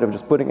the side of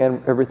just putting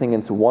everything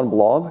into one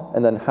blob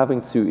and then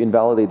having to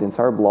invalidate the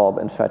entire blob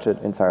and fetch it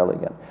entirely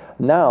again.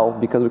 Now,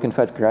 because we can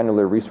fetch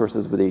granular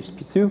resources with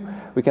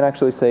HTTP2, we can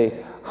actually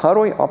say, how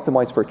do I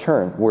optimize for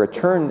churn? Where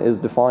churn is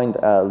defined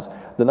as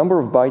the number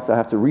of bytes I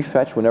have to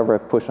refetch whenever I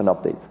push an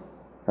update,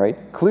 right?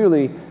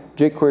 Clearly,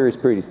 jQuery is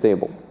pretty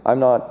stable. I'm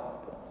not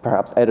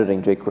perhaps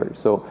editing jQuery.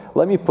 So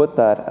let me put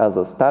that as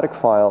a static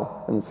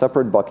file in a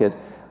separate bucket,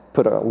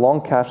 put a long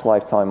cache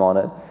lifetime on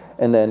it,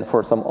 and then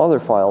for some other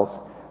files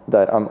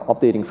that I'm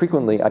updating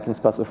frequently, I can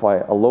specify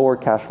a lower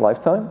cache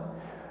lifetime.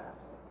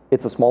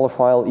 It's a smaller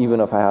file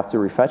even if I have to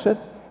refetch it,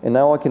 and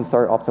now I can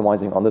start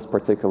optimizing on this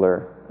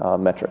particular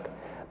metric.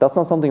 That's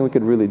not something we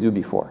could really do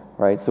before,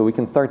 right? So we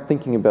can start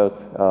thinking about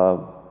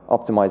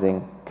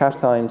optimizing cache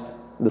times,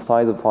 the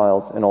size of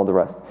files, and all the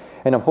rest.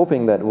 And I'm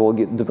hoping that we'll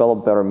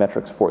develop better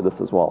metrics for this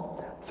as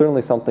well.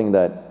 Certainly something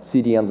that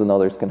CDNs and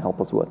others can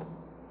help us with.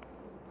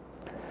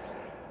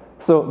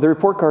 So the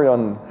report card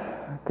on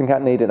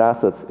concatenated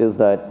assets is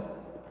that,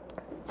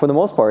 for the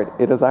most part,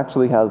 it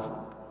actually has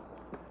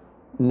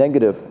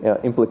negative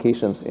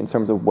implications in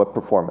terms of web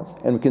performance,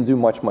 and we can do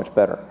much, much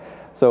better.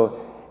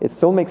 So it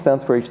still makes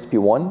sense for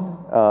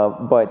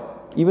HTTP1,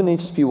 but even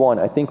HTTP1,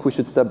 I think we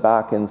should step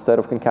back and instead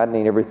of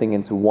concatenating everything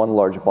into one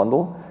large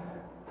bundle,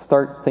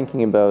 start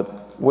thinking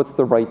about what's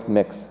the right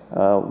mix?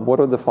 What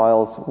are the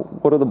files,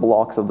 what are the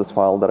blocks of this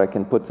file that I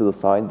can put to the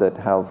side that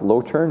have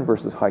low churn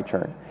versus high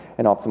churn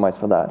and optimize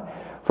for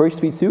that. For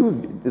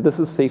HTTP2, this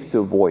is safe to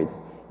avoid.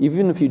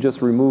 Even if you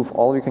just remove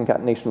all your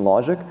concatenation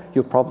logic,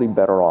 you're probably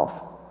better off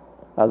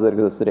as it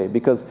exists today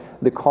because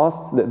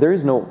there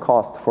is no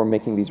cost for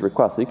making these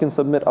requests. So you can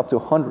submit up to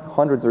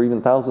hundreds or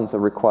even thousands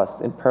of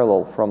requests in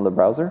parallel from the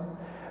browser.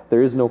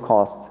 There is no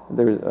cost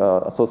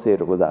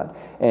associated with that.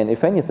 And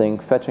if anything,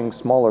 fetching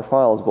smaller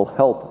files will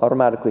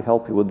automatically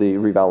help you with the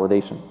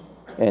revalidation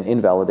and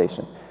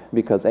invalidation,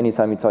 because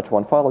anytime you touch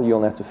one file, you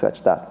only have to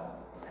fetch that.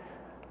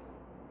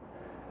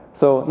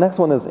 So next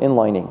one is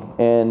inlining.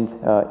 And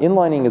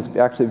inlining is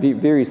actually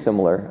very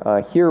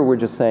similar. Here we're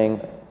just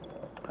saying,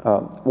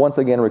 once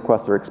again,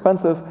 requests are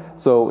expensive.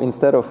 So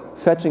instead of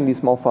fetching these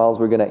small files,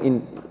 we're going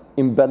to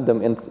embed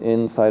them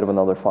inside of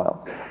another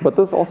file. But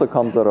this also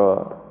comes at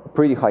a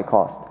pretty high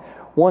cost.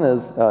 One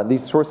is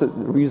these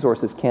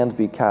resources can't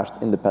be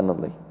cached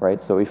independently,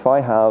 right? So if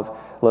I have,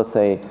 let's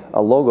say,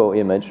 a logo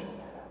image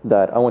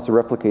that I want to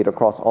replicate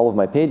across all of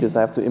my pages,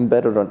 I have to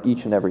embed it on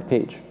each and every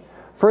page.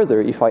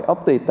 Further, if I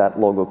update that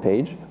logo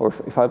page, or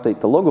if I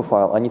update the logo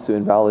file, I need to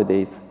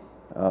invalidate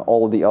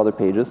all of the other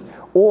pages.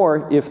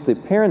 Or if the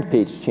parent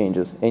page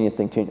changes,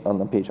 anything changes on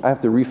the page, I have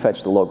to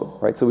refetch the logo,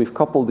 right? So we've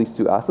coupled these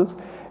two assets,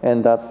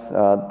 and that's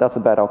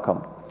a bad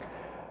outcome.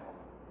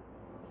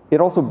 It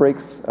also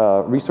breaks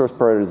resource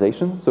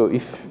prioritization. So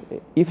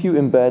if you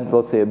embed,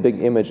 let's say, a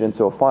big image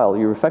into a file,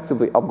 you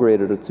effectively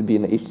upgraded it to be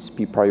an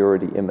HTTP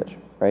priority image,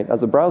 right?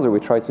 As a browser, we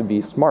try to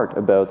be smart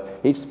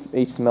about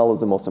HTML is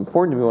the most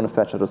important. We want to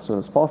fetch it as soon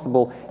as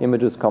possible.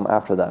 Images come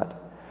after that,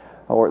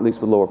 or at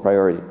least with lower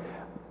priority.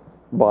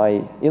 By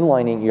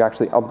inlining, you're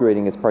actually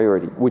upgrading its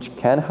priority, which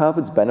can have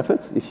its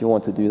benefits if you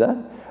want to do that,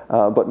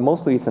 but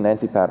mostly it's an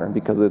anti-pattern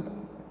because it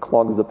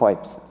clogs the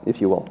pipes,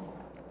 if you will.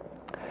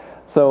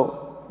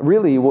 So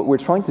really, what we're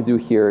trying to do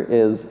here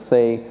is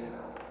say,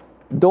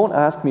 don't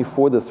ask me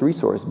for this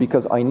resource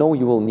because I know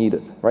you will need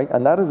it, right?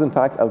 And that is, in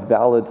fact, a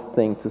valid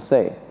thing to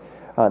say.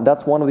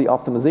 That's one of the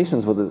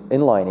optimizations with the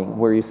inlining,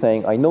 where you're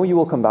saying, I know you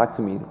will come back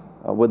to me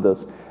with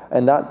this,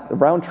 and that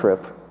round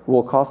trip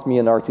will cost me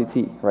an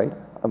RTT, right?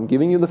 I'm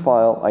giving you the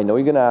file, I know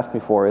you're going to ask me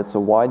for it, so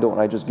why don't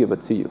I just give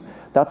it to you?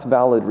 That's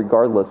valid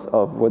regardless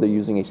of whether you're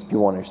using HTTP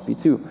 1 or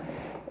HTTP 2.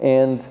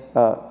 And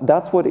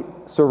that's what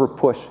server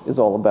push is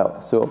all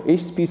about. So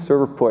HTTP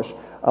server push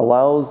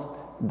allows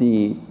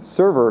the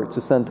server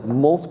to send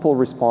multiple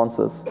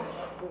responses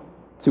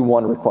to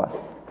one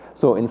request.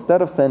 So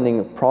instead of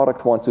sending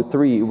product 1, 2,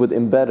 3 with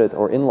embedded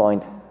or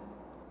inlined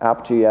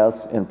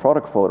app.js and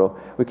product photo,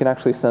 we can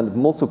actually send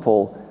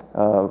multiple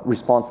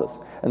responses.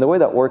 And the way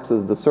that works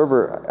is the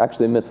server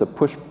actually emits a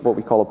push, what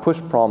we call a push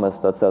promise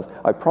that says,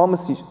 I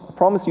promise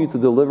you to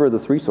deliver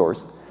this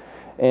resource,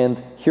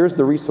 and here's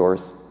the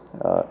resource.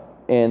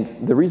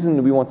 And the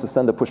reason we want to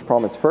send a push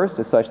promise first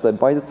is such that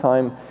by the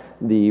time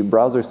the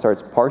browser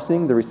starts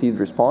parsing the received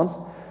response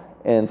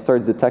and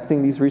starts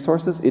detecting these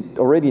resources, it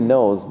already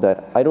knows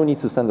that I don't need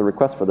to send a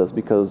request for this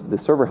because the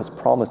server has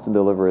promised to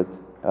deliver it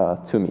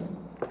to me.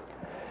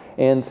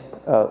 And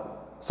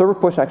server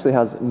push actually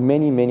has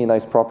many, many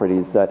nice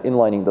properties that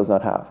inlining does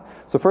not have.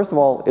 So first of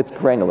all, it's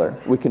granular.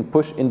 We can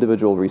push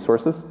individual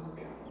resources.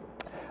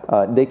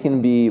 They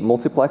can be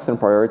multiplexed and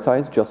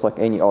prioritized just like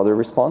any other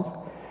response.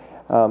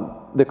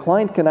 The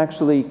client can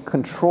actually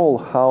control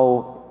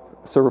how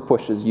server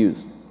push is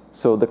used.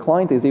 So the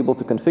client is able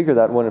to configure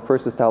that when it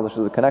first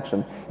establishes a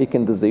connection. It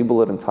can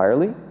disable it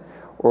entirely,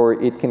 or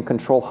it can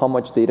control how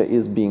much data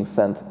is being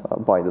sent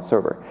by the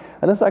server.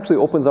 And this actually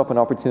opens up an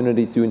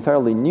opportunity to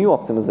entirely new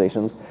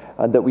optimizations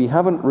that we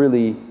haven't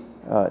really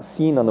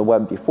seen on the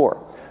web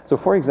before. So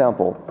for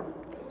example,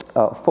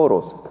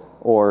 photos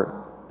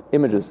or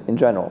images in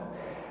general.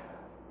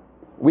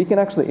 We can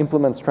actually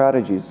implement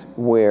strategies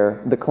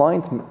where the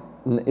client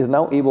is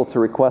now able to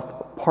request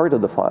part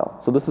of the file.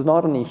 So this is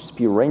not an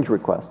HTTP range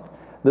request.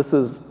 This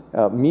is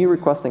me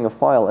requesting a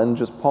file and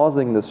just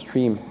pausing the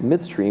stream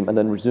midstream and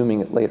then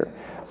resuming it later.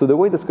 So the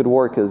way this could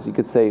work is you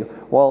could say,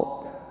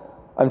 well,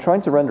 I'm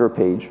trying to render a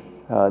page.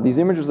 These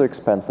images are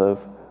expensive,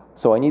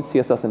 so I need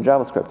CSS and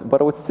JavaScript.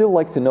 But I would still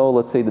like to know,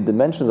 let's say, the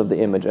dimensions of the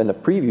image and a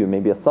preview,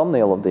 maybe a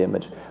thumbnail of the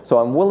image. So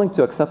I'm willing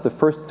to accept the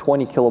first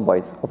 20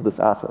 kilobytes of this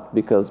asset,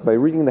 because by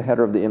reading the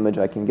header of the image,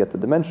 I can get the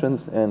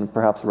dimensions and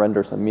perhaps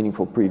render some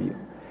meaningful preview.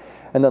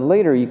 And then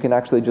later, you can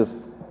actually just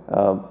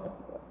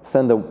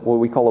send what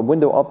we call a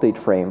window update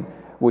frame,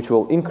 which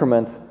will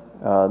increment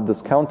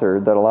this counter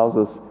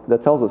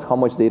that tells us how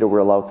much data we're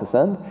allowed to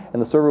send,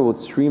 and the server would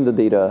stream the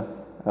data,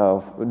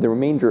 the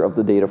remainder of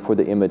the data for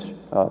the image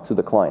to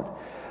the client.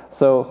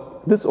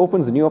 So this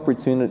opens up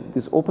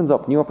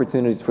new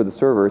opportunities for the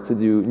server to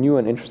do new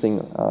and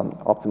interesting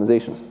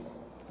optimizations.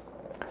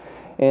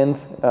 And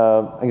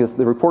I guess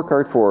the report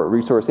card for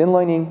resource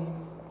inlining,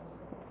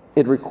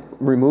 it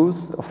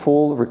removes a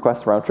full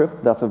request round trip.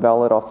 That's a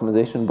valid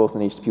optimization both in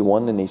HTTP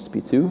 1 and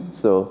HTTP 2,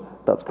 so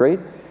that's great.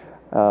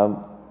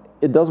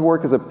 It does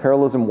work as a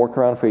parallelism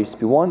workaround for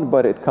HTTP 1,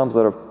 but it comes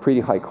at a pretty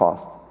high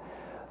cost.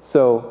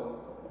 So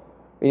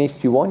in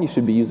HTTP 1, you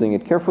should be using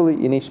it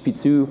carefully. In HTTP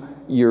 2,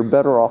 you're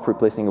better off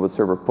replacing it with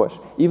server push.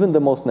 Even the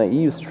most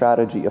naive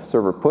strategy of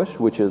server push,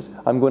 which is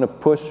I'm going to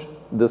push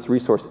this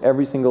resource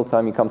every single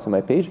time you come to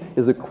my page,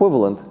 is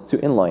equivalent to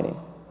inlining,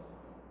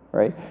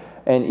 right?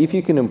 And if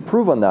you can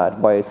improve on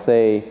that by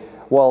say,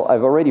 well,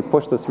 I've already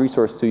pushed this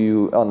resource to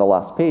you on the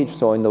last page,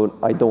 so I know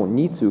I don't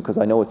need to because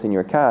I know it's in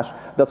your cache,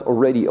 that's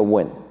already a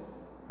win,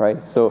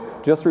 right? So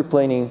just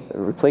replacing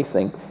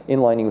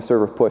inlining with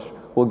server push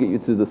will get you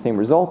to the same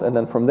result, and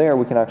then from there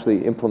we can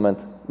actually implement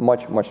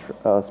much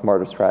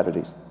smarter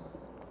strategies.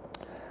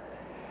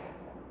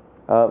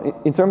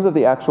 In terms of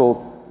the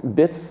actual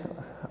bits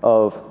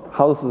of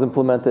how this is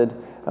implemented,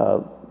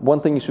 one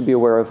thing you should be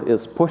aware of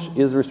is push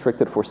is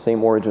restricted for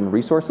same origin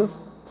resources.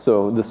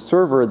 So the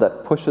server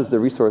that pushes the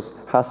resource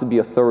has to be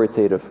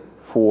authoritative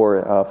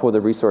for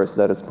the resource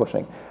that it's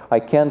pushing.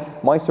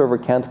 My server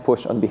can't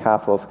push on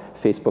behalf of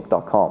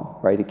Facebook.com,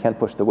 right? It can't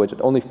push the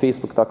widget. Only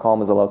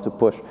Facebook.com is allowed to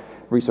push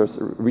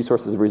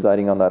resources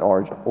residing on that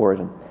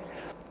origin.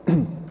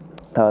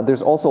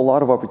 There's also a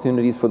lot of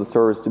opportunities for the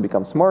servers to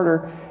become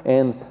smarter,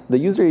 and the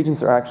user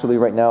agents are actually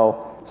right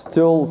now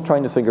still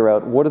trying to figure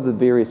out what are the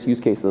various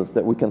use cases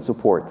that we can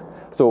support.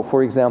 So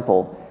for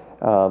example,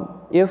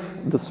 if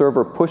the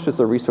server pushes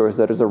a resource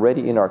that is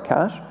already in our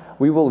cache,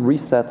 we will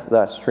reset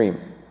that stream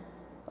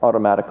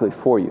automatically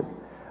for you,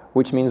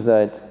 which means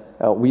that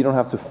we don't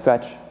have to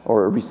fetch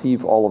or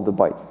receive all of the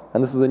bytes.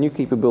 And this is a new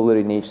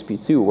capability in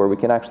HTTP2 where we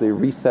can actually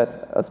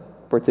reset a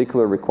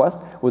particular request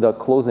without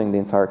closing the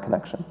entire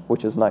connection,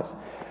 which is nice.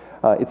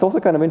 It's also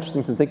kind of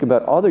interesting to think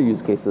about other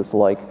use cases,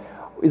 like,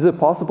 is it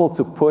possible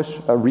to push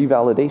a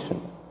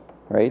revalidation,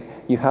 right?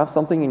 You have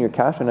something in your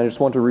cache and I just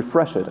want to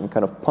refresh it and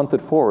kind of punt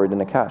it forward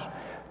in a cache.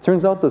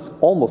 Turns out this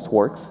almost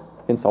works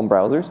in some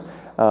browsers,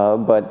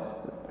 but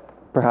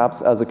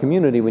perhaps as a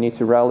community, we need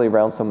to rally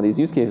around some of these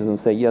use cases and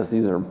say, yes,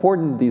 these are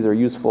important, these are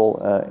useful,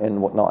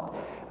 and whatnot.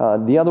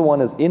 The other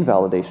one is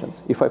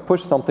invalidations. If I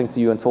push something to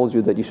you and told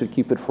you that you should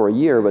keep it for a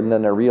year, but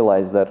then I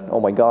realized that, oh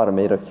my God, I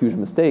made a huge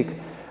mistake,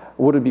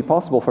 would it be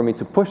possible for me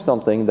to push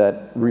something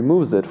that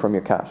removes it from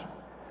your cache,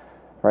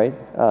 right?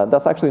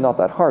 That's actually not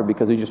that hard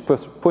because you just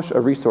push a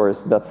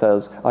resource that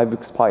says, I've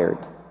expired,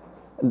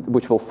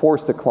 which will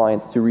force the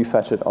client to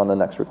refetch it on the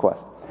next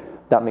request.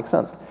 That makes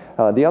sense.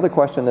 The other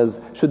question is,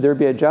 should there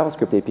be a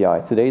JavaScript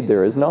API? Today,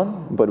 there is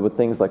none, but with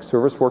things like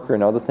Service Worker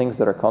and other things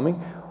that are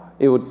coming,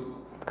 it would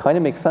kind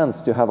of make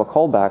sense to have a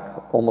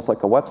callback, almost like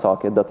a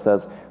WebSocket, that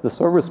says, the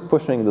server is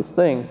pushing this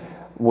thing,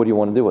 what do you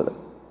want to do with it?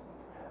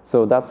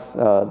 So that's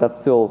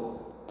still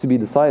to be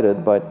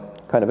decided,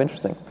 but kind of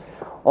interesting.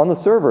 On the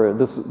server,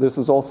 this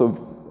is also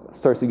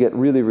starts to get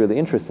really, really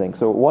interesting.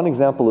 So one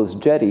example is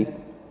Jetty,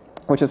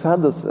 which has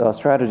had this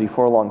strategy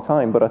for a long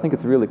time, but I think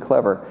it's really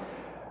clever.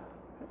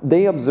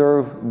 They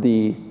observe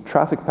the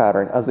traffic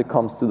pattern as it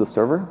comes to the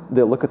server.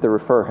 They look at the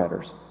refer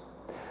headers.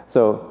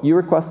 So you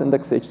request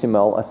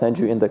index.html, I send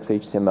you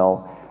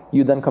index.html.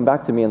 You then come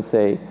back to me and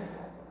say,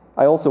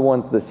 I also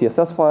want the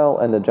CSS file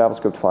and the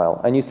JavaScript file.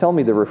 And you tell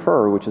me the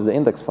refer, which is the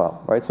index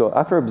file, right? So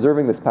after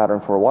observing this pattern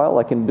for a while,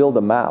 I can build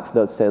a map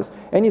that says,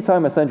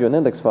 anytime I send you an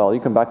index file,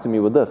 you come back to me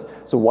with this.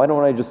 So why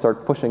don't I just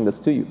start pushing this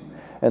to you?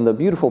 And the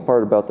beautiful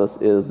part about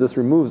this is this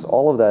removes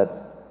all of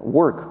that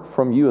work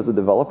from you as a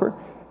developer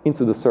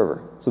into the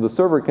server. So the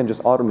server can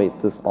just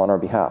automate this on our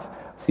behalf.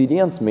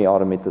 CDNs may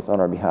automate this on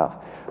our behalf.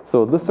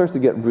 So this starts to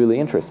get really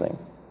interesting.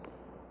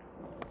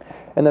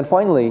 And then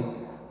finally,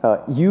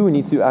 you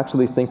need to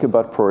actually think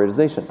about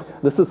prioritization.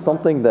 This is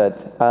something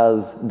that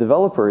as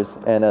developers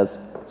and as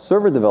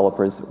server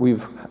developers,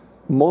 we've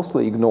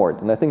mostly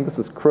ignored, and I think this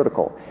is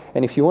critical.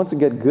 And if you want to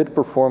get good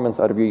performance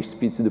out of your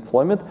HTTP2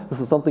 deployment, this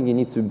is something you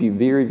need to be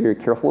very, very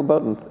careful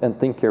about and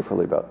think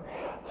carefully about.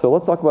 So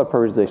let's talk about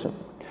prioritization.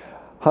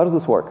 How does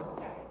this work?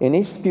 In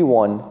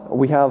HTTP1,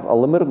 we have a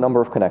limited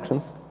number of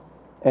connections,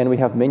 and we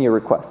have many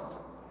requests.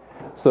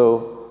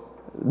 So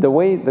the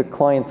way the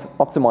client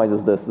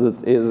optimizes this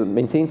is it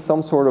maintains some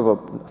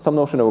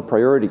notion of a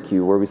priority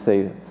queue where we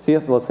say,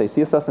 let's say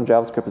CSS and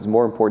JavaScript is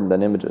more important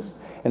than images.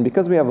 And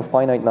because we have a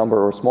finite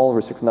number or small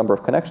restricted number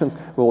of connections,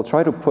 we will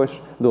try to push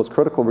those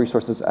critical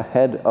resources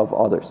ahead of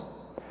others.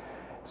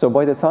 So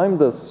by the time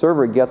the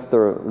server gets the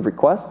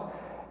request,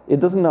 it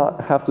does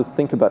not have to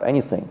think about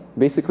anything.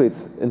 Basically,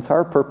 its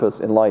entire purpose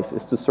in life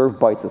is to serve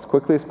bytes as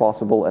quickly as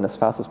possible and as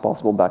fast as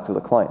possible back to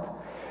the client.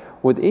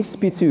 With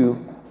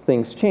HTTP2,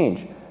 things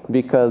change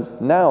because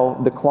now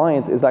the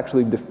client is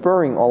actually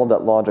deferring all of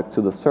that logic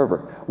to the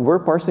server. We're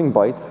parsing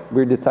bytes,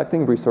 we're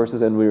detecting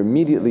resources, and we're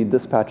immediately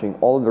dispatching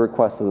all of the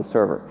requests to the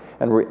server.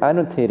 And we're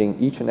annotating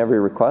each and every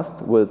request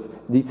with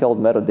detailed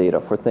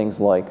metadata for things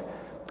like,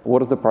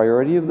 what is the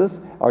priority of this?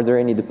 Are there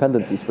any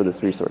dependencies for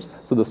this resource?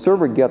 So the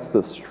server gets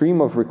the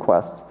stream of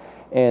requests,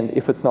 and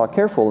if it's not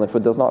careful, if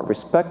it does not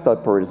respect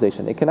that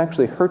prioritization, it can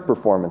actually hurt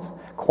performance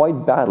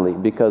quite badly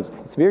because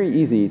it's very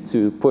easy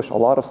to push a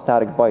lot of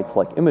static bytes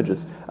like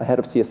images ahead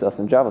of CSS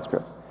and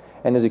JavaScript.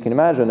 And as you can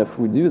imagine, if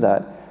we do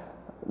that,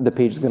 the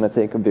page is going to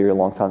take a very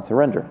long time to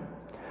render.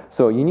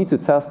 So you need to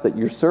test that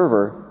your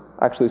server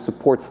actually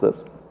supports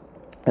this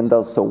and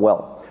does so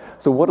well.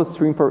 So how does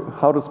stream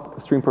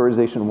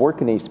prioritization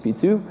work in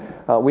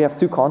HTTP2? We have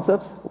two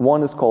concepts.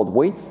 One is called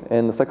weights,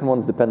 and the second one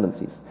is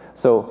dependencies.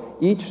 So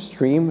each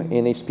stream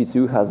in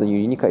HTTP2 has a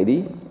unique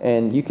ID,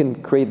 and you can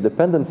create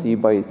dependency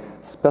by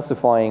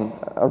specifying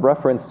a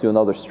reference to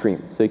another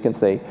stream. So you can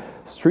say,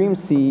 stream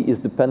C is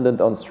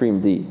dependent on stream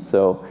D.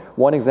 So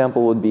one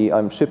example would be,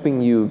 I'm shipping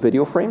you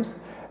video frames,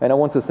 and I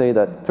want to say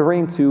that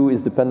frame 2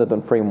 is dependent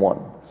on frame 1.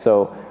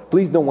 So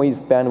please don't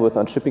waste bandwidth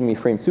on shipping me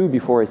frame 2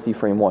 before I see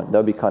frame 1. That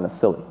would be kind of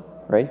silly,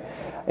 right?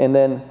 And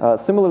then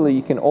similarly,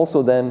 you can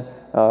also then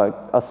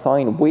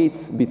assign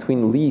weights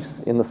between leaves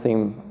at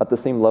the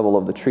same level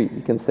of the tree.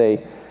 You can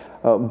say,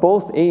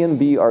 both A and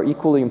B are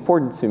equally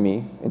important to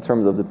me in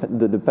terms of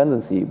the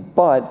dependency,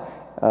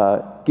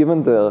 but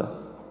given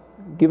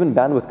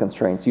bandwidth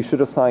constraints, you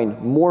should assign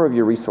more of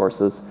your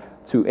resources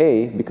to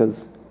A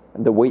because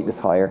the weight is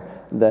higher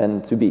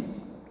than to B.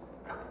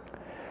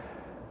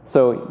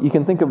 So you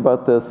can think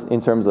about this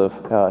in terms of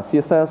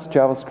CSS,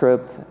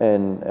 JavaScript,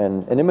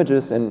 and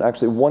images. And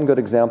actually, one good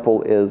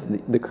example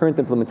is the current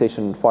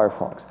implementation in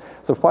Firefox.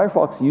 So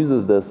Firefox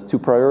uses this to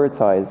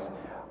prioritize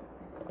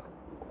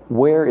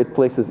where it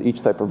places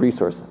each type of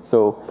resource.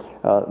 So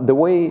The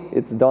way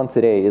it's done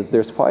today is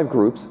there's 5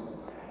 groups,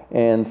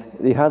 and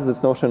it has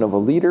this notion of a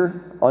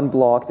leader,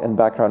 unblocked, and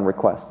background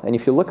requests. And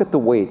if you look at the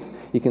weights,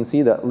 you can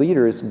see that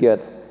leaders get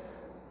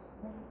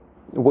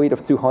weight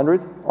of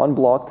 200,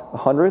 unblocked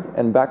 100,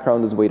 and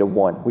background is weight of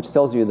 1, which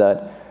tells you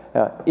that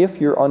if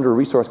you're under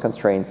resource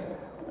constraints,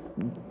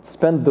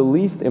 spend the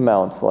least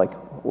amount, like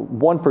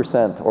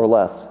 1% or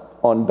less,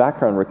 on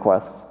background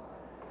requests,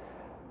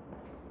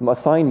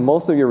 assign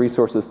most of your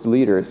resources to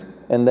leaders,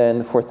 and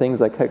then for things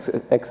like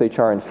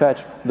XHR and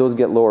fetch, those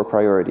get lower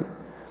priority.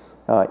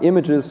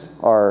 Images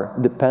are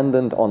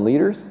dependent on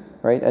leaders,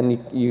 right?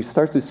 And you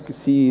start to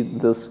see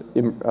this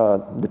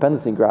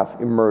dependency graph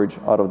emerge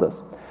out of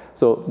this.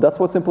 So that's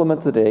what's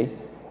implemented today.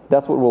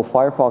 That's what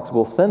Firefox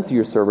will send to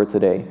your server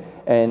today.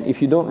 And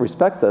if you don't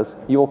respect this,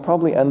 you will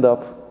probably end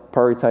up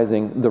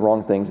prioritizing the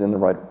wrong things in the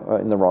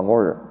wrong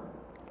order.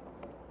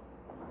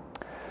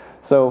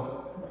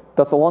 So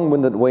that's a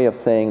long-winded way of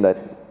saying that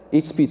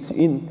with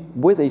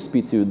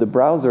HTTP2, the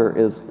browser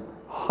is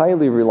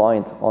highly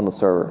reliant on the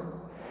server.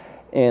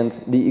 And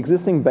the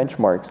existing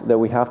benchmarks that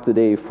we have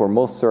today for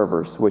most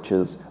servers, which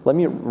is, let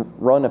me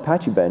run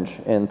Apache Bench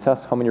and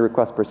test how many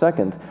requests per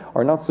second,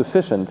 are not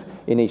sufficient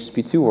in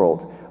HTTP2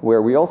 world,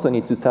 where we also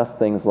need to test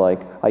things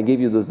like, I gave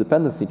you this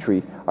dependency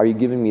tree, are you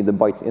giving me the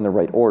bytes in the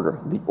right order?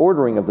 The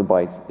ordering of the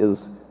bytes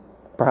is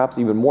perhaps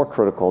even more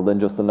critical than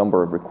just the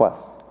number of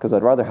requests, because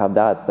I'd rather have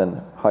that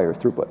than higher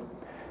throughput.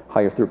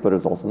 Higher throughput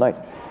is also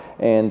nice.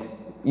 And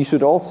you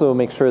should also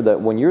make sure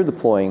that when you're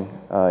deploying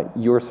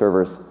your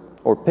servers,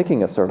 or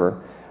picking a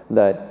server,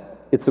 that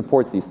it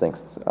supports these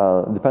things,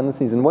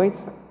 dependencies and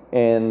weights,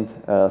 and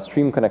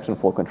stream connection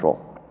flow control.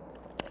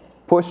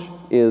 Push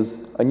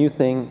is a new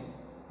thing,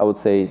 I would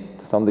say,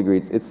 to some degree.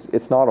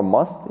 It's not a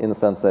must in the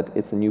sense that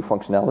it's a new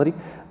functionality,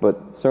 but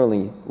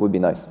certainly would be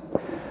nice.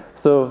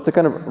 So to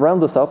kind of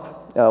round this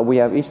up, we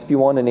have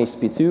HTTP1 and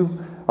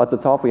HTTP2. At the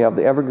top, we have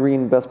the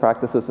evergreen best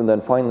practices, and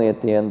then finally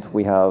at the end,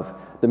 we have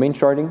domain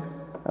sharding,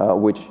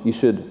 which you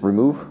should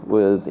remove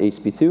with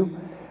HTTP2.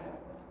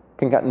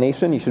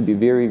 Concatenation, you should be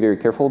very, very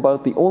careful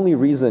about. The only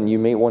reason you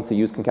may want to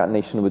use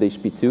concatenation with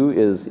HTTP2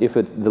 is if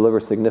it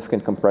delivers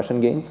significant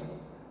compression gains.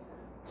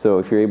 So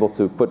if you're able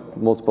to put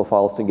multiple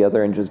files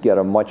together and just get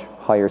a much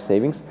higher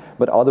savings.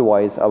 But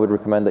otherwise, I would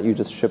recommend that you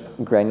just ship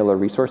granular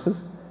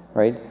resources,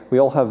 right? We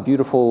all have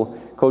beautiful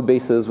code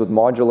bases with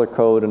modular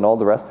code and all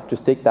the rest.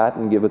 Just take that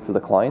and give it to the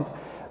client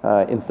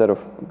instead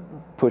of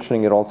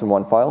pushing it all to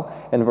one file.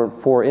 And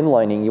for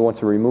inlining, you want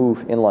to remove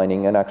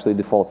inlining and actually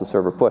default to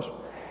server push.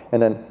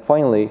 And then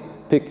finally,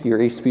 pick your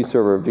HTTP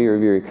server very,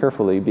 very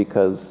carefully,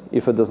 because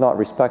if it does not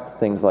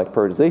respect things like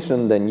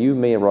prioritization, then you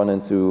may run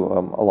into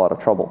a lot of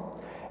trouble.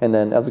 And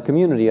then as a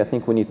community, I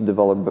think we need to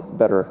develop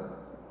better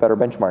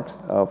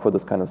benchmarks for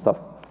this kind of stuff.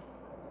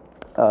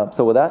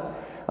 So with that,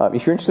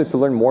 if you're interested to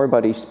learn more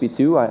about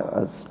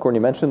HTTP2, as Courtney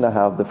mentioned, I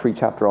have the free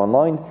chapter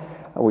online,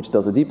 which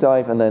does a deep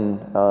dive, and then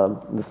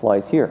the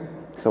slides here.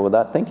 So with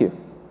that, thank you.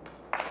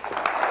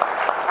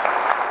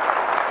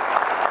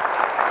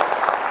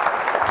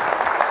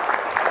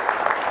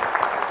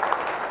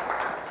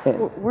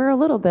 We're a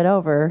little bit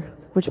over,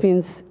 which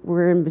means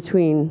we're in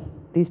between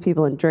these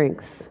people and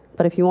drinks.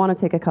 But if you want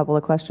to take a couple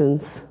of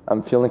questions.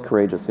 I'm feeling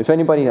courageous. If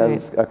anybody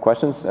has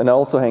questions, and I'll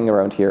also hang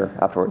around here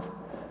afterwards.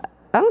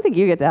 I don't think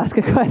you get to ask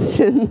a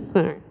question.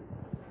 All right.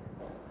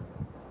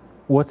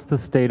 What's the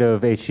state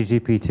of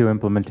HTTP2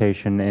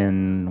 implementation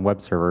in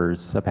web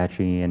servers,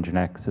 Apache,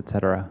 Nginx, et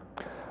cetera?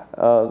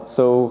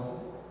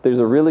 So there's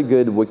a really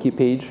good wiki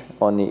page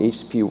on the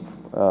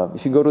HTTP.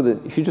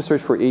 If you just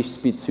search for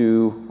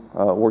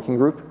HTTP2 working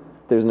group,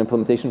 there's an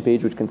implementation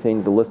page which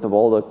contains a list of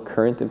all the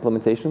current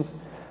implementations.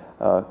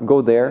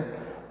 Go there.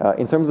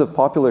 In terms of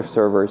popular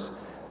servers,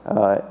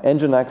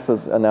 Nginx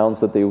has announced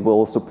that they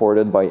will support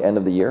it by end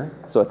of the year,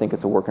 so I think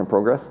it's a work in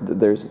progress.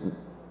 There's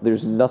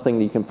nothing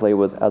that you can play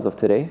with as of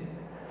today.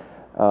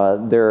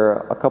 There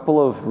are a couple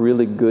of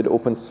really good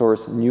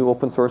new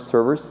open source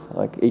servers,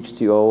 like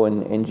H2O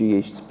and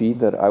NGHTTP,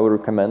 that I would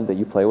recommend that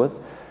you play with.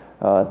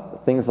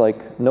 Things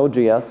like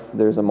Node.js,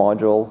 there's a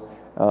module.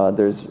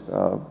 There's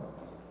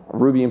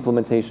Ruby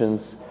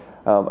implementations.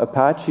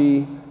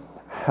 Apache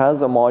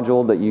has a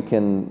module that you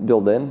can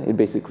build in. It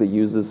basically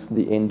uses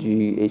the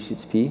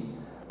NGHTTP.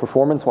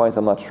 Performance-wise,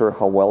 I'm not sure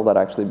how well that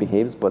actually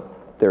behaves,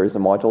 but there is a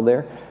module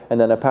there. And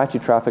then Apache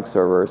Traffic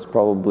Server is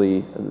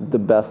probably the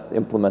best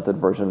implemented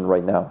version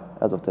right now,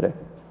 as of today.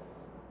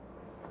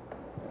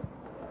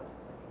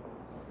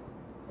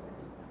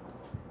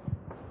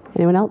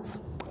 Anyone else?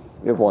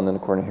 We have one in the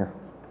corner here.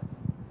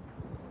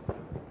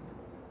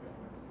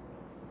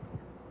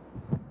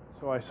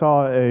 So I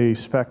saw a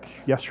spec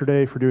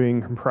yesterday for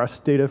doing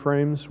compressed data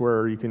frames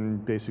where you can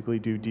basically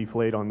do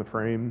deflate on the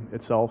frame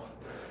itself.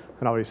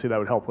 And obviously that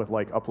would help with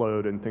like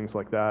upload and things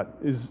like that.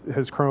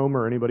 Has Chrome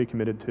or anybody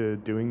committed to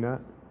doing that?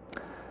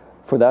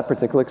 For that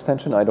particular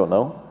extension, I don't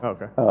know. Oh,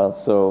 okay.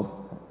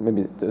 So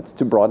maybe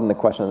to broaden the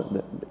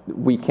question,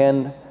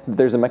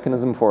 there's a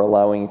mechanism for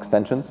allowing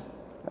extensions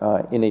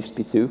in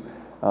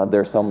HTTP2.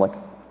 There's some like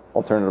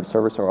alternative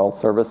service or alt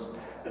service.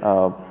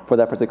 For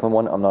that particular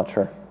one, I'm not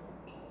sure.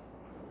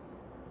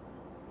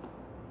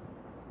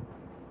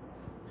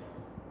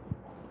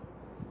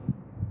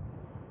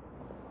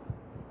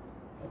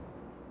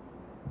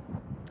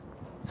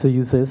 So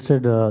you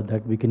suggested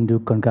that we can do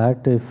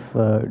concat if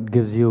it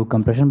gives you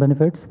compression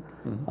benefits.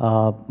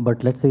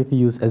 But let's say if you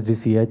use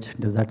SDCH,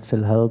 does that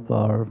still help?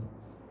 Or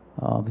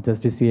with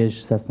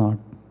SDCH, that's not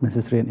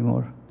necessary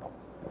anymore?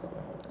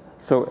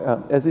 So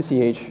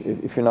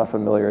SDCH, if you're not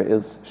familiar,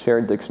 is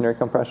shared dictionary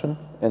compression.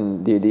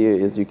 And the idea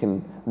is you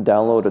can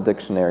download a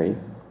dictionary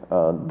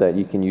that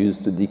you can use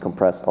to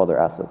decompress other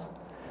assets.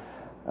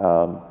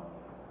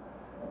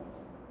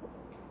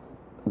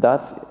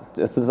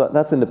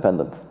 That's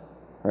independent,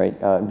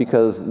 right?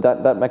 Because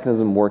that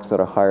mechanism works at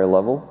a higher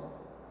level.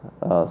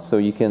 So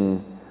you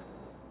can,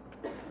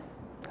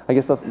 I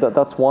guess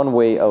that's one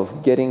way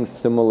of getting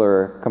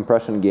similar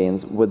compression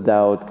gains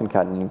without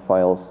concatenating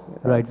files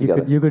right.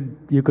 together.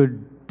 You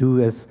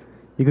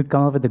could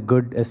come up with a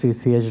good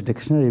SDCH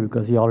dictionary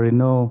because you already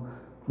know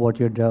what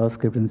your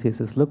JavaScript and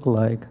CSS look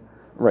like.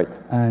 Right.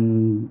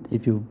 And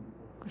if you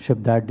ship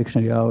that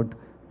dictionary out,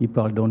 you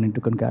probably don't need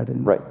to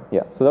concatenate. Right,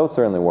 yeah. So that would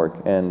certainly work.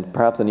 And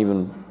perhaps an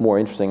even more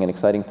interesting and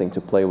exciting thing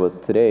to play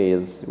with today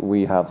is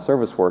we have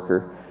Service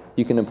Worker.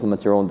 You can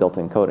implement your own Delta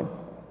encoding.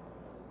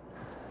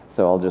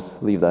 So I'll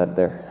just leave that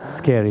there.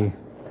 Scary.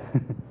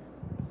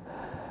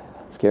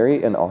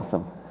 Scary and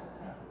awesome.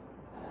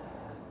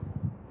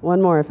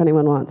 One more if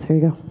anyone wants. Here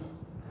you go.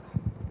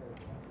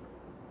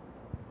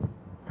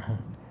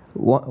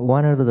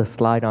 One of the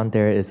slide on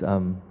there is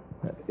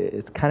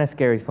it's kind of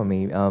scary for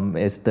me.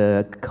 It's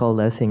the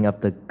coalescing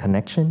of the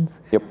connections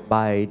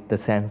by the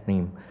sans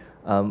name.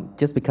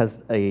 Just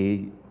because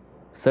a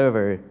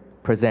server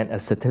present a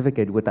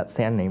certificate with that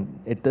sans name,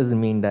 it doesn't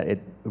mean that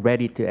it's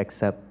ready to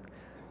accept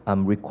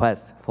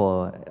requests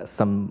for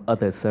some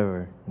other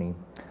server name.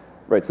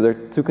 Right. So there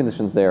are two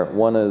conditions there.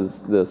 One is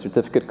the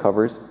certificate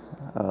covers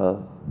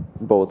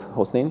both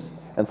host names,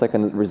 and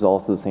second, it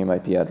resolves to the same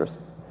IP address.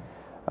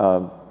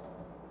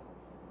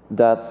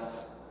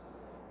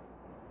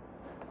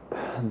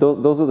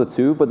 Those are the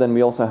two, but then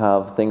we also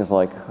have things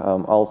like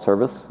all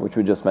service, which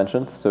we just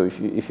mentioned. So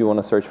if you want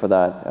to search for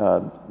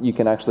that, you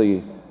can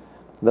actually,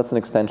 that's an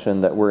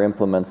extension that we're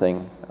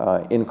implementing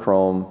in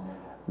Chrome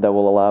that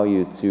will allow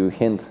you to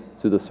hint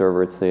to the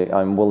server to say,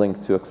 I'm willing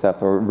to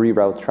accept or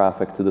reroute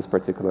traffic to this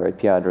particular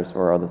IP address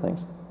or other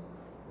things.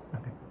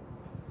 Okay.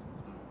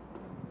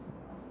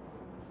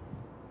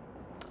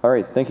 All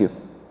right, thank you.